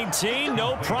 3rd and 19,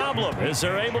 no problem, as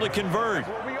they're able to convert.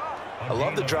 I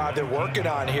love the drive they're working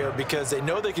on here because they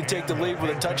know they can take the lead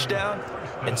with a touchdown.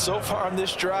 And so far on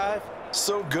this drive,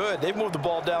 so good. They've moved the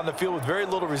ball down the field with very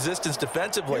little resistance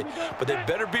defensively, but they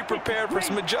better be prepared for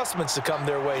some adjustments to come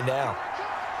their way now.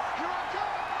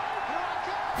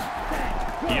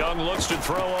 Young looks to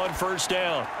throw on 1st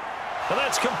down. Well,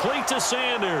 that's complete to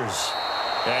Sanders.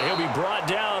 And he'll be brought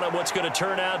down on what's going to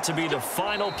turn out to be the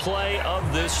final play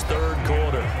of this 3rd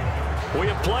quarter. We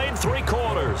have played 3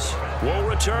 quarters. We'll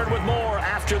return with more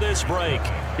after this break.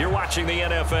 You're watching the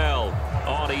NFL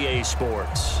on EA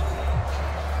Sports.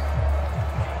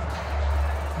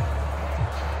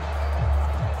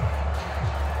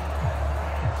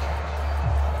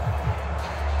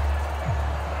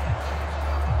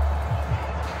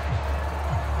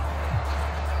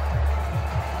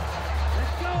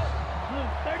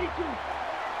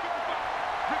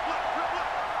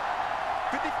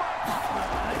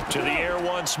 To the air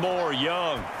once more,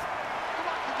 Young.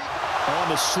 On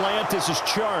the slant, this is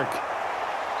Chark.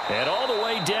 And all the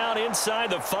way down inside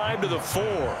the 5 to the 4.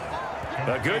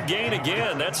 A good gain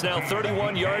again. That's now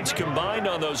 31 yards combined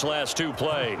on those last 2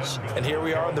 plays. And here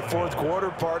we are in the 4th quarter,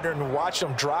 partner, and watch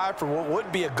them drive for what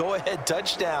would be a go-ahead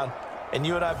touchdown. And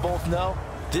you and I both know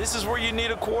this is where you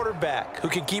need a quarterback who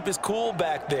can keep his cool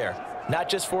back there. not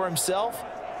just for himself,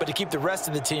 but to keep the rest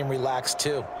of the team relaxed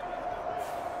too.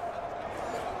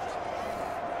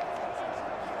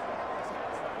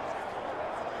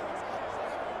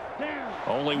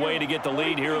 Only way to get the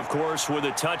lead here, of course, with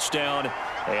a touchdown,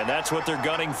 and that's what they're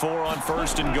gunning for on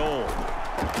 1st and goal.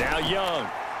 Now Young.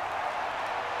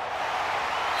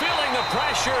 Feeling the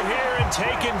pressure here and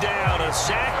taken down. A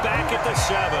sack back at the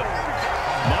 7.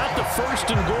 Not the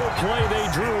 1st and goal play they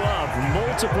drew up.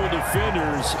 Multiple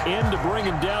defenders in to bring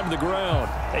him down to the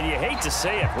ground. And you hate to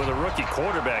say it with a rookie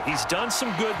quarterback. He's done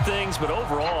some good things, but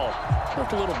overall,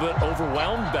 looked a little bit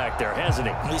overwhelmed back there, hasn't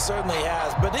he? He certainly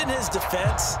has. But in his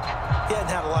defense, he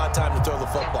hadn't had a lot of time to throw the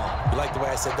football. You like the way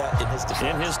I said that? In his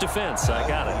defense. In his defense. I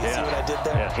got it. You see what I did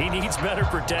there? Yeah, he needs better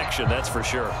protection, that's for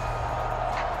sure.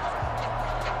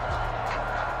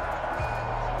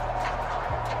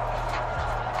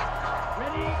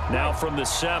 Now from the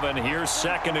 7, here's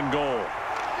 2nd and goal.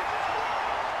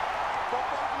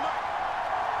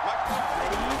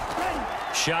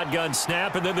 Shotgun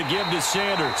snap, and then the give to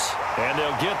Sanders. And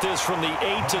they'll get this from the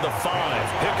 8 to the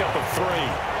 5. Pickup of 3.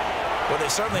 Well, they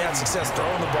certainly had success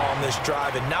throwing the ball on this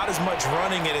drive, and not as much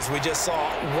running it as we just saw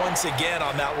once again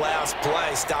on that last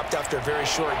play. Stopped after a very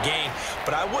short gain.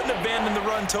 But I wouldn't abandon the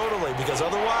run totally, because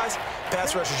otherwise,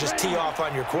 pass rushers just tee off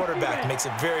on your quarterback. It makes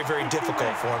it very, very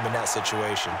difficult for him in that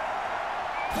situation.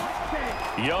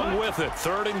 Young with it,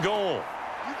 3rd and goal.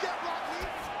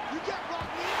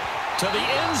 To the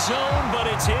end zone,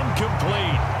 but it's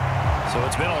incomplete. So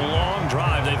it's been a long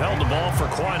drive. They've held the ball for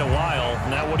quite a while.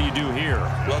 Now what do you do here?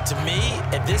 Well, to me,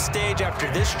 at this stage, after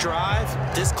this drive,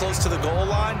 this close to the goal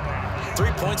line,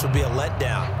 3 points would be a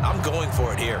letdown. I'm going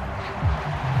for it here.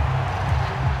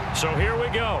 So here we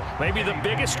go. Maybe the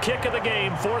biggest kick of the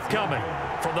game forthcoming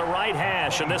from the right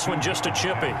hash, and this one just a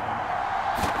chippy.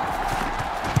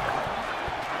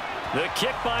 The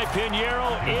kick by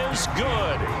Pinheiro is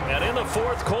good. And in the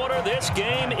 4th quarter, this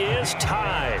game is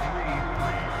tied.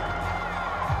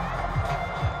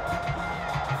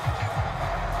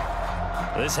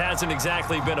 This hasn't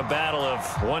exactly been a battle of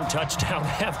one touchdown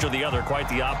after the other, quite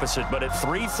the opposite. But at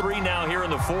 3-3 now here in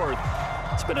the 4th,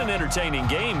 it's been an entertaining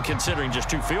game considering just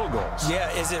 2 field goals.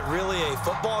 Yeah, is it really a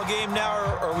football game now,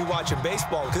 or are we watching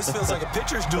baseball? Because this feels like a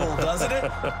pitcher's duel, doesn't it?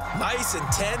 Nice and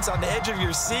tense on the edge of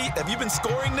your seat. Have you been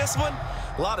scoring this one?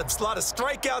 A lot of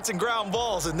strikeouts and ground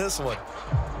balls in this one.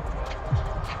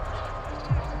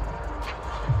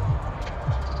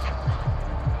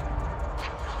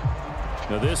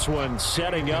 Now this one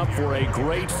setting up for a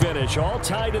great finish. All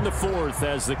tied in the 4th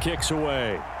as the kick's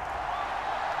away.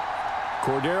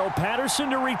 Cordero Patterson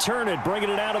to return it, bringing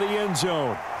it out of the end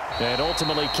zone. And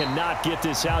ultimately cannot get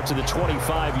this out to the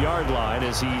 25-yard line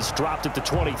as he's dropped at the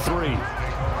 23.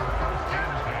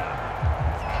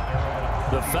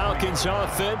 The Falcons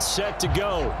offense set to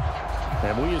go.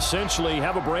 And we essentially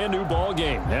have a brand new ball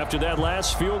game. After that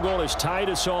last field goal has tied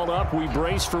us all up, we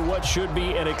brace for what should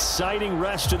be an exciting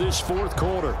rest of this 4th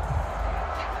quarter.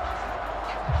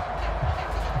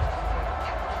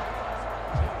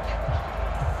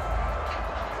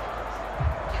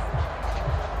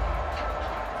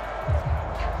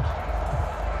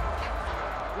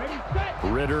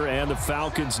 Ritter and the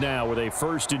Falcons now with a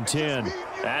 1st and 10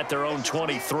 at their own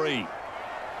 23.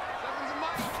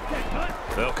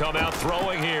 They'll come out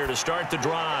throwing here to start the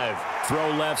drive.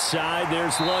 Throw left side.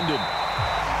 There's London.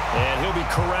 And he'll be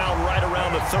corralled right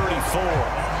around the 34.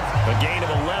 A gain of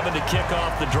 11 to kick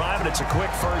off the drive, and it's a quick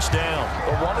 1st down.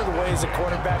 But one of the ways that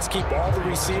quarterbacks keep all the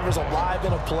receivers alive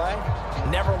in a play,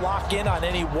 never lock in on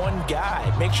any one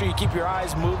guy. Make sure you keep your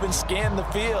eyes moving, scan the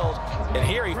field. And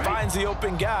here he finds the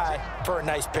open guy for a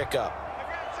nice pickup.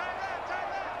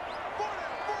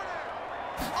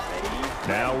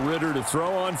 Now Ritter to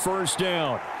throw on 1st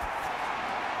down.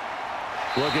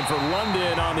 Looking for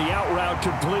London on the out route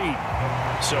complete.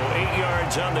 So 8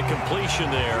 yards on the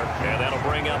completion there, and that'll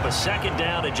bring up a 2nd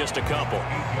down and just a couple.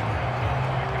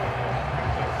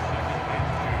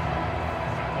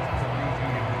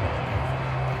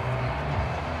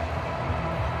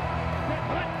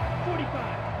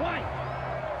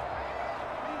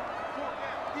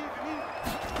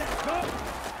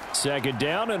 Second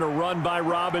down and a run by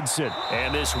Robinson.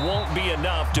 And this won't be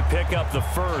enough to pick up the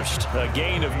 1st. A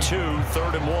gain of 2,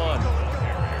 3rd and 1.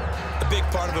 A big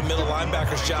part of a middle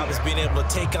linebacker's job is being able to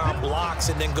take on blocks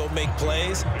and then go make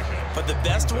plays. But the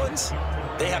best ones,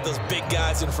 they have those big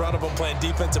guys in front of them playing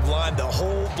defensive line to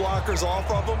hold blockers off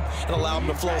of them and allow them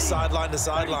to flow sideline to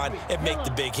sideline and make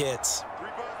the big hits.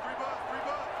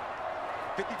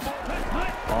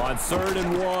 On 3rd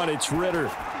and 1, it's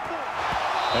Ritter.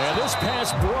 And this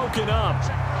pass broken up.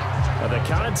 The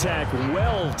contact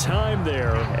well timed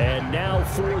there, and now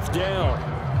 4th down.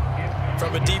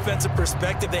 From a defensive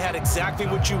perspective, they had exactly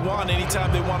what you want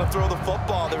anytime they want to throw the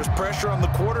football. There was pressure on the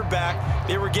quarterback.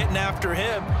 They were getting after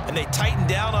him, and they tightened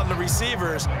down on the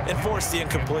receivers and forced the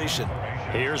incompletion.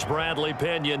 Here's Bradley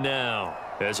Pena now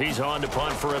as he's on to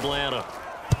punt for Atlanta.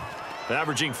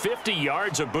 Averaging 50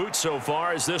 yards a boot so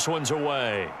far as this one's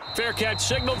away. Fair catch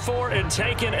signaled for and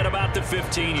taken at about the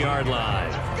 15-yard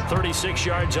line. 36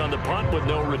 yards on the punt with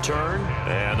no return.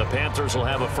 And the Panthers will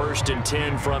have a 1st and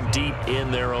 10 from deep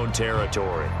in their own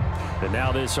territory. And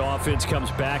now this offense comes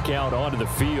back out onto the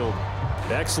field.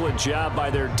 Excellent job by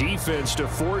their defense to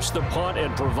force the punt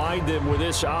and provide them with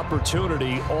this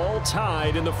opportunity, all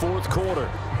tied in the 4th quarter.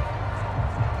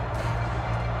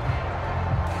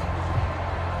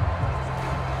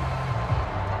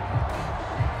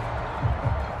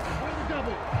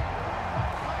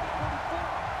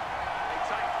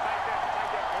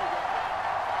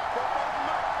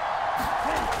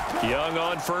 Young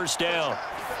on 1st down.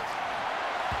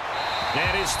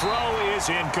 And his throw is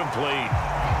incomplete.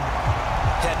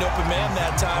 Had an open man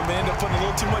that time, but ended up putting a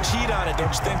little too much heat on it,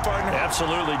 don't you think, partner?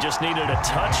 Absolutely. Just needed a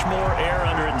touch more air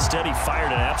under it. Instead, he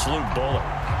fired an absolute bullet.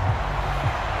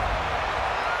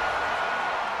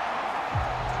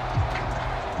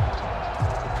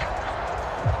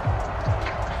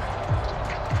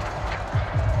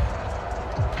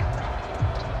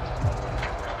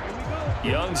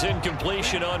 Young's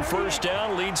incompletion on 1st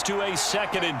down leads to a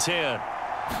 2nd and 10.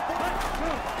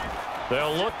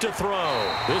 They'll look to throw.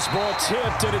 This ball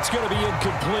tipped, and it's going to be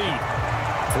incomplete.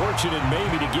 Fortunate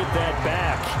maybe to get that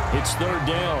back. It's 3rd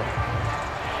down.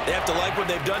 They have to like what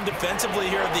they've done defensively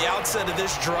here at the outset of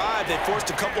this drive. They forced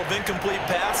a couple of incomplete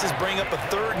passes, bring up a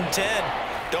 3rd and 10.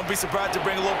 Don't be surprised to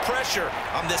bring a little pressure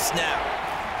on this snap.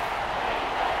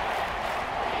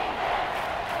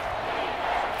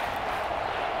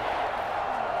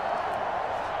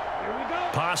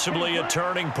 Possibly a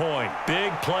turning point.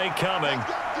 Big play coming.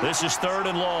 This is 3rd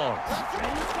and long.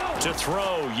 To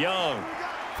throw, Young.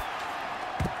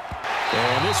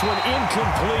 And this one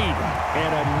incomplete.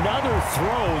 And another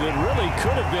throw that really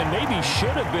could have been, maybe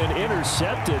should have been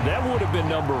intercepted. That would have been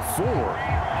number 4.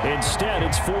 Instead,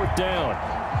 it's 4th down.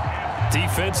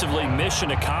 Defensively,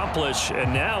 mission accomplished.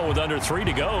 And now with under 3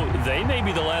 to go, they may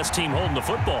be the last team holding the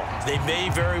football. They may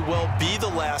very well be the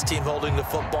last team holding the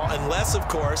football, unless, of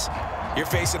course, you're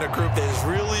facing a group that is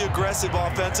really aggressive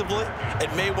offensively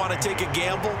and may want to take a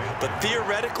gamble, but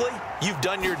theoretically, you've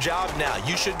done your job now.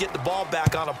 You should get the ball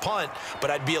back on a punt,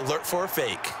 but I'd be alert for a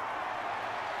fake.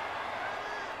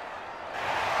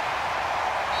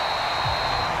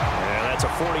 And that's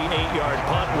a 48-yard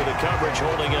punt with the coverage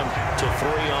holding him to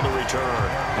 3 on the return.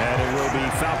 And it will be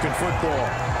Falcon football.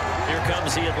 Here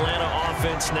comes the Atlanta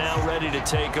offense now ready to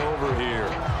take over here.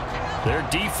 Their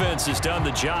defense has done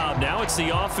the job. Now it's the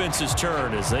offense's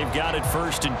turn as they've got it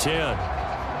 1st and 10.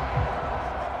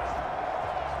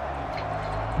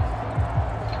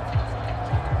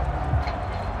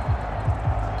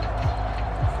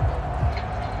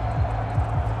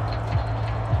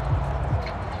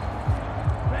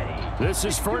 This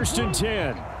is 1st and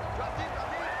 10.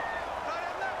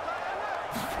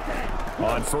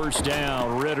 On 1st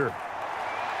down, Ritter.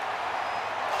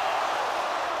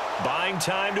 Buying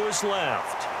time to his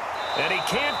left. And he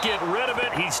can't get rid of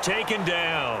it. He's taken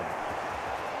down.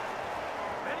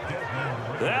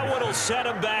 That one will set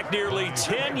him back nearly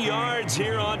 10 yards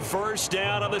here on 1st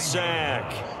down on the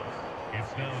sack.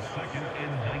 It's now 2nd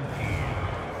and 19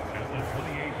 at the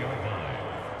 28-yard line.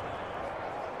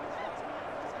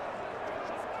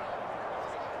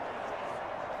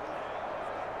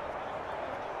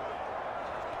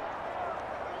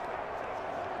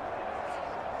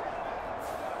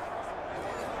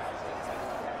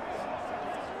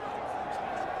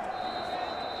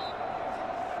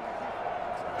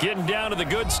 Getting down to the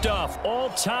good stuff. All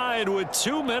tied with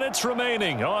 2 minutes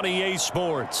remaining on EA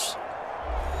Sports.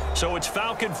 So it's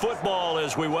Falcon football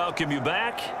as we welcome you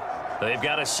back. They've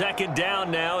got a 2nd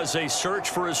down now as they search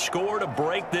for a score to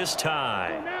break this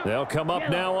tie. They'll come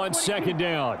up now on 2nd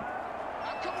down.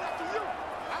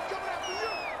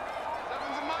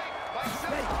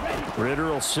 Ritter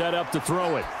will set up to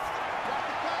throw it.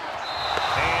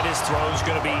 And his throw's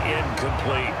going to be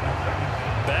incomplete.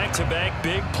 Back-to-back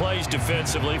big plays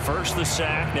defensively. First the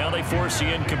sack. Now they force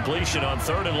the incompletion on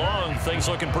 3rd and long. Things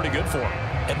looking pretty good for them.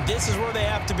 And this is where they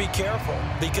have to be careful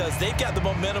because they've got the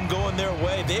momentum going their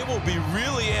way. They will be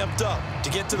really amped up to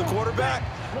get to the quarterback.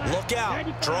 Look out.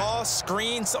 Draw,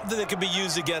 screen, something that can be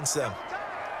used against them.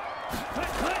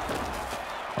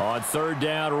 On 3rd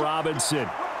down, Robinson.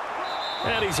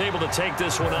 And he's able to take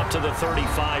this one up to the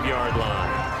 35-yard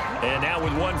line. And now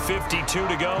with 1:52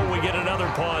 to go, we get another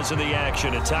pause in the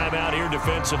action. A timeout here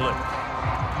defensively.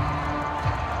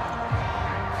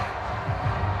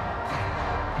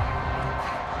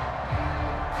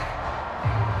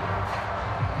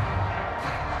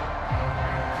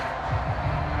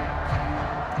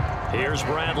 Here's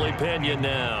Bradley Pena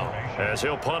now, as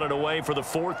he'll punt it away for the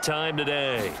 4th time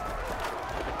today.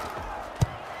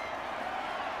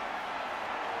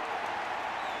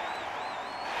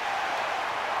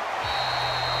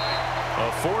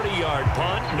 A 40-yard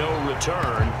punt, no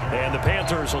return, and the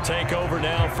Panthers will take over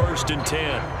now, 1st and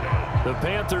 10. The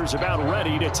Panthers about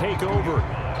ready to take over.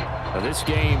 Now this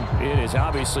game, it has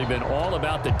obviously been all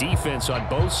about the defense on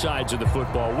both sides of the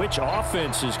football. Which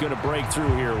offense is going to break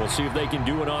through here? We'll see if they can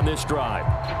do it on this drive.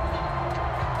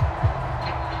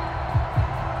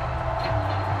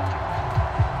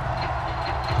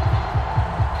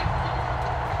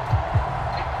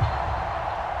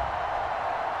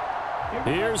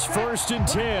 Here's 1st and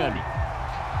 10.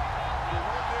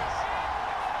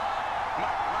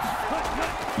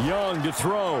 Young to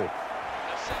throw.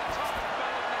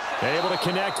 Able to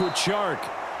connect with Chark.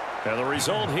 And the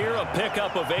result here, a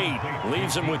pickup of 8.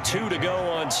 Leaves him with 2 to go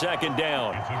on 2nd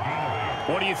down.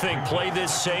 What do you think? Play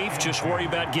this safe? Just worry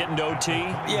about getting to OT?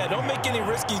 Yeah, don't make any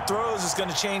risky throws. It's going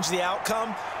to change the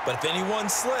outcome. But if anyone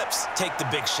slips, take the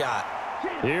big shot.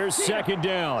 Here's 2nd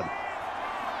down.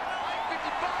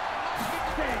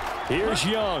 Here's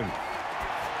Young.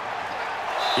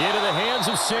 Into the hands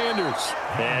of Sanders.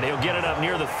 And he'll get it up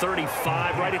near the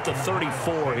 35, right at the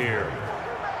 34 here.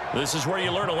 This is where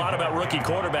you learn a lot about rookie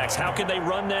quarterbacks. How can they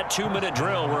run that 2-minute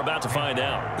drill? We're about to find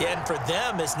out. Yeah, and for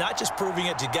them, it's not just proving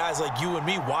it to guys like you and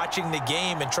me watching the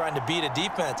game and trying to beat a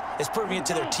defense. It's proving it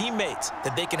to their teammates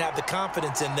that they can have the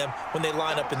confidence in them when they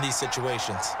line up in these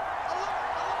situations.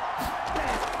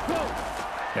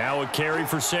 Now a carry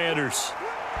for Sanders.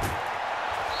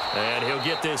 And he'll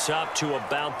get this up to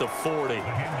about the 40.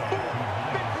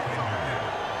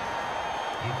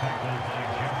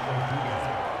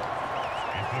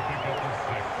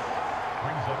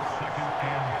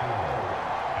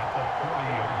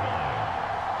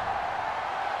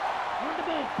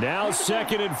 Now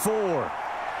 2nd and 4.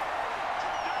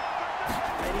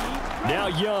 Now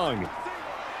Young.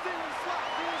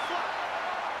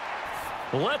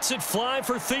 Lets it fly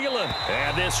for Thielen.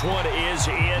 And this one is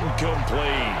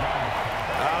incomplete.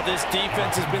 This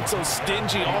defense has been so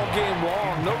stingy all game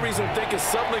long. No reason to think it's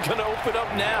suddenly going to open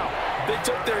up now. They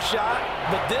took their shot,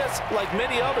 but this, like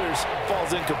many others,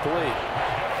 falls incomplete.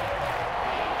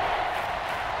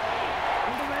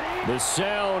 The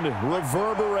sound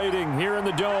reverberating here in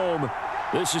the dome.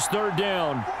 This is 3rd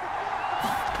down.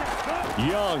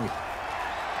 Young.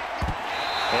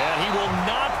 And he will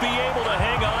not be able to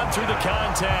hang on through the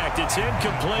contact. It's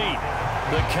incomplete.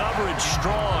 The coverage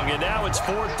strong, and now it's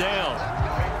 4th down.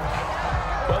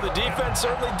 Well, the defense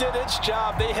certainly did its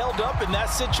job. They held up in that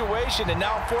situation, and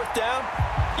now 4th down,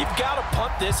 you've got to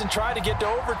punt this and try to get to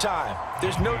overtime.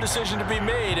 There's no decision to be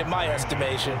made, in my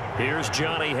estimation. Here's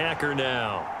Johnny Hacker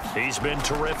now. He's been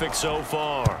terrific so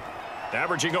far.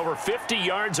 Averaging over 50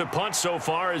 yards a punt so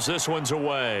far as this one's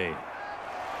away.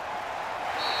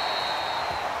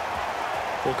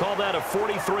 We'll call that a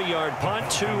 43-yard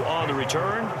punt, 2 on the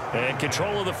return. And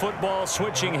control of the football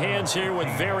switching hands here with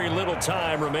very little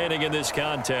time remaining in this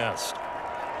contest.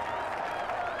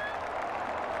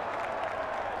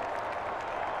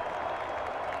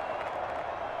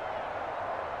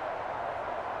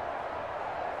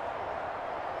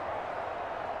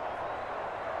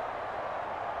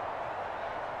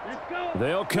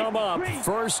 They'll come up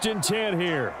 1st and 10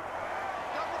 here.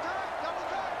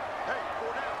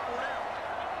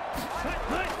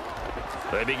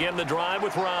 They begin the drive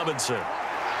with Robinson.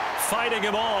 Fighting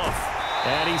him off.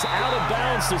 And he's out of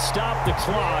bounds to stop the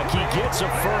clock. He gets a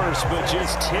first, but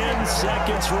just 10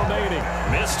 seconds remaining.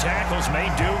 Missed tackles may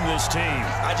doom this team.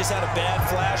 I just had a bad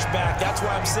flashback. That's why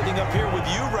I'm sitting up here with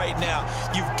you right now.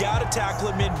 You've got to tackle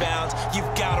him inbounds.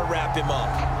 You've got to wrap him up.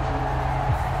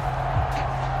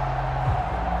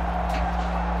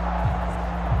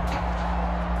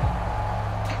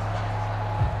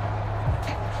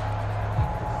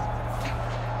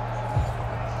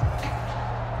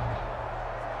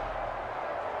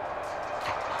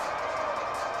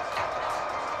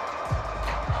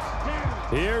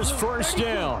 Here's 1st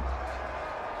down.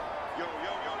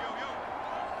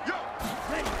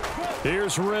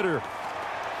 Here's Ritter.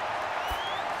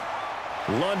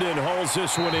 London holds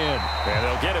this one in. And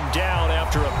they'll get him down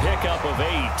after a pickup of 8.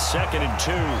 2nd and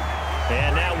 2.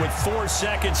 And now with 4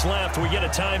 seconds left, we get a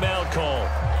timeout call.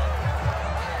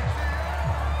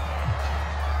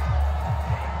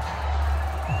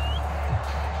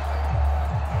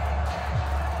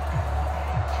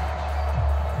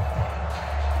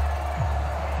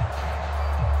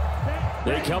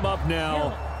 They come up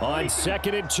now on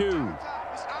 2nd and 2.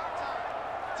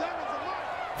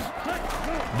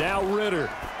 Now Ritter.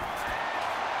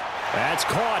 That's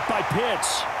caught by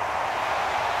Pitts.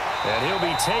 And he'll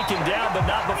be taken down, but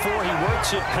not before he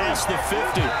works it past the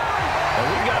 50. And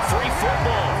we've got free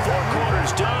football. 4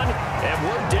 quarters done, and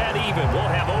we're dead even.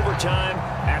 We'll have overtime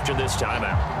after this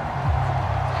timeout.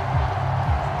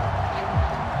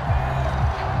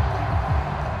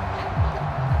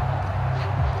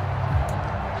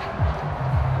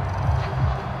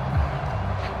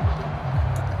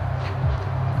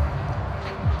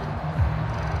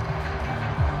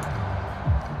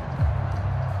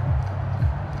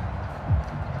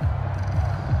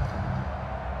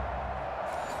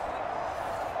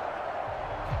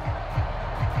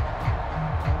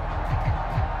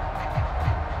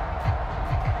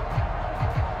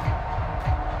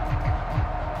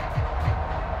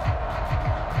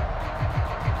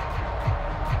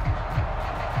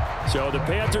 So the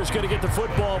Panthers going to get the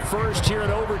football first here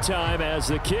in overtime as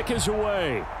the kick is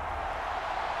away.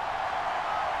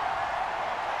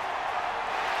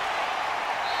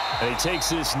 And he takes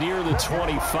this near the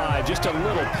 25, just a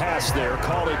little past there,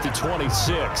 call it the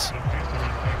 26.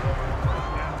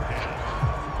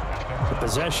 The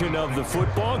possession of the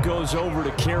football goes over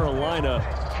to Carolina.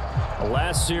 The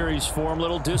last series for him, a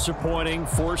little disappointing,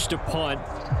 forced a punt.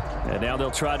 And now they'll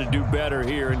try to do better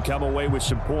here and come away with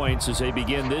some points as they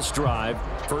begin this drive,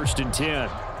 1st and 10.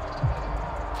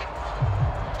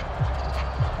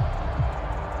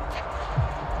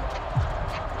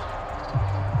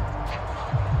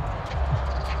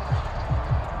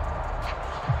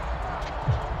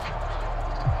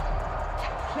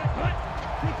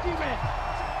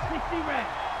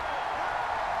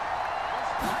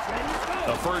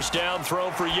 A first down throw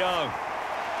for Young.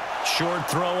 Short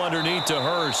throw underneath to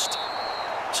Hurst.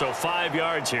 So 5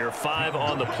 yards here, 5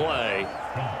 on the play,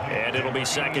 and it'll be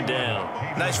 2nd down.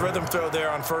 Nice rhythm throw there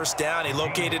on 1st down. He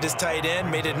located his tight end,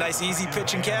 made it a nice, easy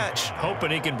pitch and catch. Hoping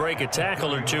he can break a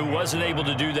tackle or two. Wasn't able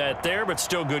to do that there, but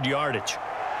still good yardage.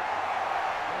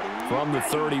 From the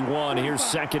 31, here's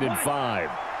 2nd and 5.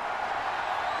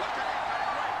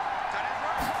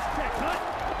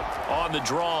 On the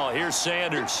draw, here's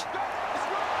Sanders.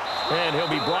 And he'll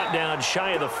be brought down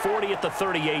shy of the 40 at the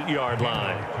 38-yard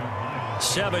line.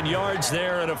 7 yards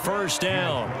there and a first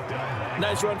down.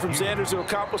 Nice run from Sanders, who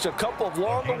accomplished a couple of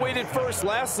long-awaited firsts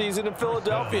last season in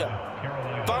Philadelphia.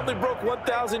 Finally broke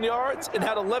 1,000 yards and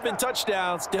had 11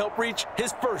 touchdowns to help reach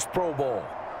his first Pro Bowl.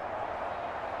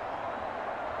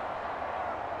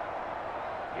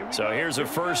 So here's a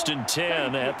 1st and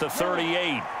 10 at the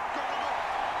 38.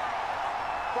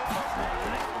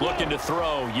 Looking to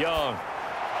throw, Young.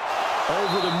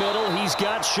 Over the middle, he's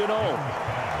got Chenault.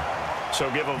 So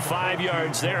give him 5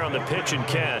 yards there on the pitch and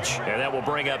catch, and that will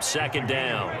bring up 2nd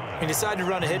down. He decided to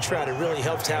run a hitch route. It really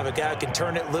helps to have a guy who can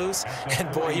turn it loose,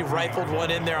 and boy, he rifled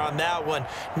one in there on that one.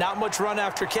 Not much run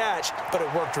after catch, but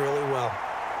it worked really well.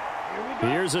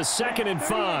 Here's a 2nd and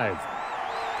 5.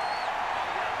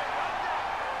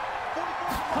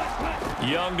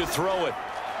 Young to throw it.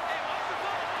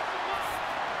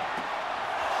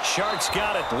 Shark's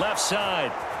got it, left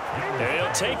side. And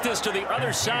he'll take this to the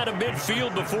other side of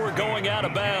midfield before going out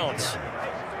of bounds.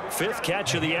 5th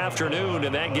catch of the afternoon,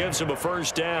 and that gives him a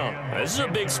first down. This is a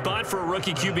big spot for a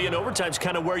rookie QB, and overtime's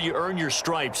kind of where you earn your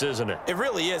stripes, isn't it? It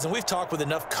really is, and we've talked with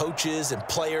enough coaches and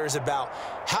players about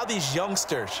how these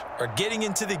youngsters are getting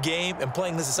into the game and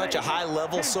playing this at such a high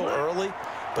level so early.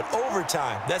 But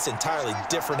overtime, that's an entirely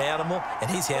different animal,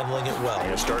 and he's handling it well.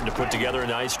 Yeah, starting to put together a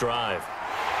nice drive.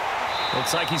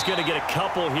 Looks like he's going to get a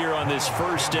couple here on this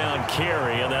first down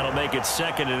carry, and that'll make it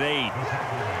 2nd and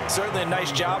 8. Certainly a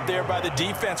nice job there by the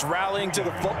defense rallying to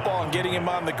the football and getting him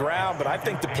on the ground, but I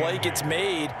think the play gets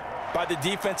made by the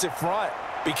defensive front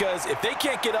because if they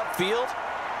can't get upfield,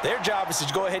 their job is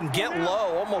to go ahead and get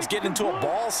low, almost get into a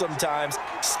ball sometimes,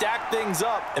 stack things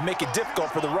up, and make it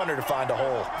difficult for the runner to find a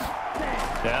hole.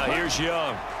 Now here's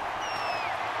Young.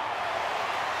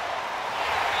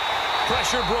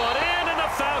 Pressure brought in, and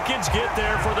the Falcons get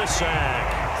there for the sack.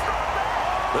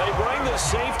 They bring the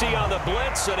safety on the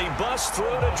blitz, and he busts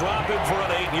through to drop him for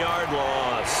an 8-yard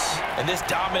loss. And this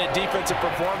dominant defensive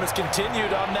performance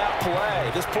continued on that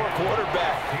play. This poor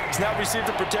quarterback has now received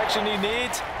the protection he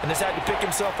needs and has had to pick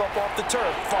himself up off the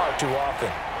turf far too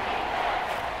often.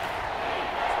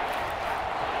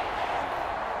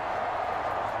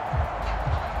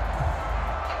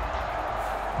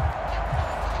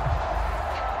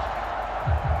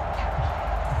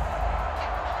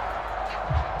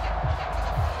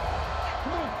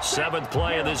 Seventh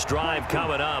play of this drive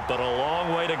coming up, but a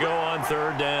long way to go on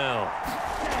 3rd down.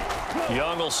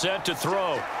 Young will set to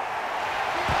throw.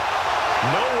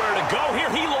 Nowhere to go here.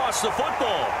 He lost the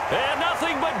football. And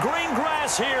nothing but green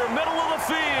grass here, middle of the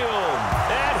field.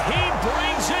 And he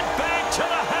brings it back to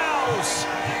the house.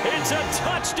 It's a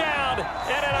touchdown.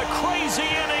 And in a crazy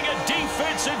inning, a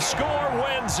defensive score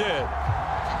wins it.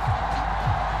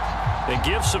 And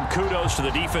give some kudos to the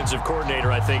defensive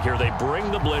coordinator, I think, here. They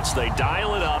bring the blitz, they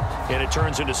dial it up, and it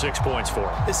turns into 6 points for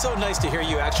them. It's so nice to hear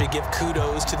you actually give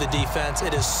kudos to the defense.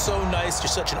 It is so nice. You're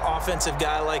such an offensive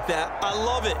guy like that. I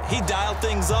love it. He dialed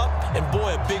things up, and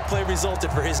boy, a big play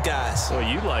resulted for his guys. Well,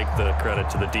 you like the credit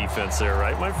to the defense there,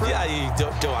 right, my friend?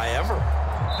 Yeah, do I ever?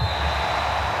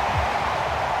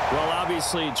 Well,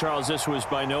 obviously, Charles, this was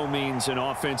by no means an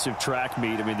offensive track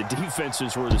meet. I mean, the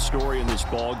defenses were the story in this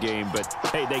ball game. But,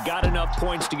 hey, they got enough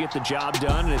points to get the job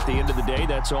done. And at the end of the day,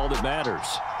 that's all that matters.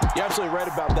 You're absolutely right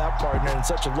about that, partner. In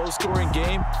such a low-scoring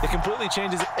game, it completely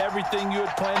changes everything you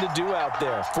had planned to do out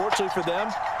there. Fortunately for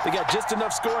them, they got just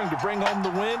enough scoring to bring home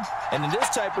the win. And in this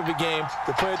type of a game,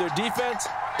 to play their defense,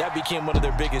 that became one of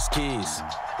their biggest keys.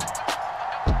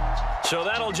 So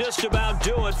that'll just about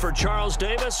do it for Charles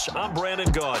Davis. I'm Brandon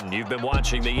Gaudin. You've been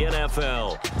watching the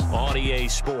NFL on EA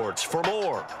Sports. For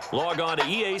more, log on to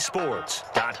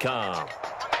easports.com.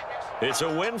 It's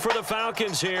a win for the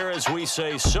Falcons here as we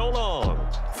say so long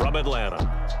from Atlanta.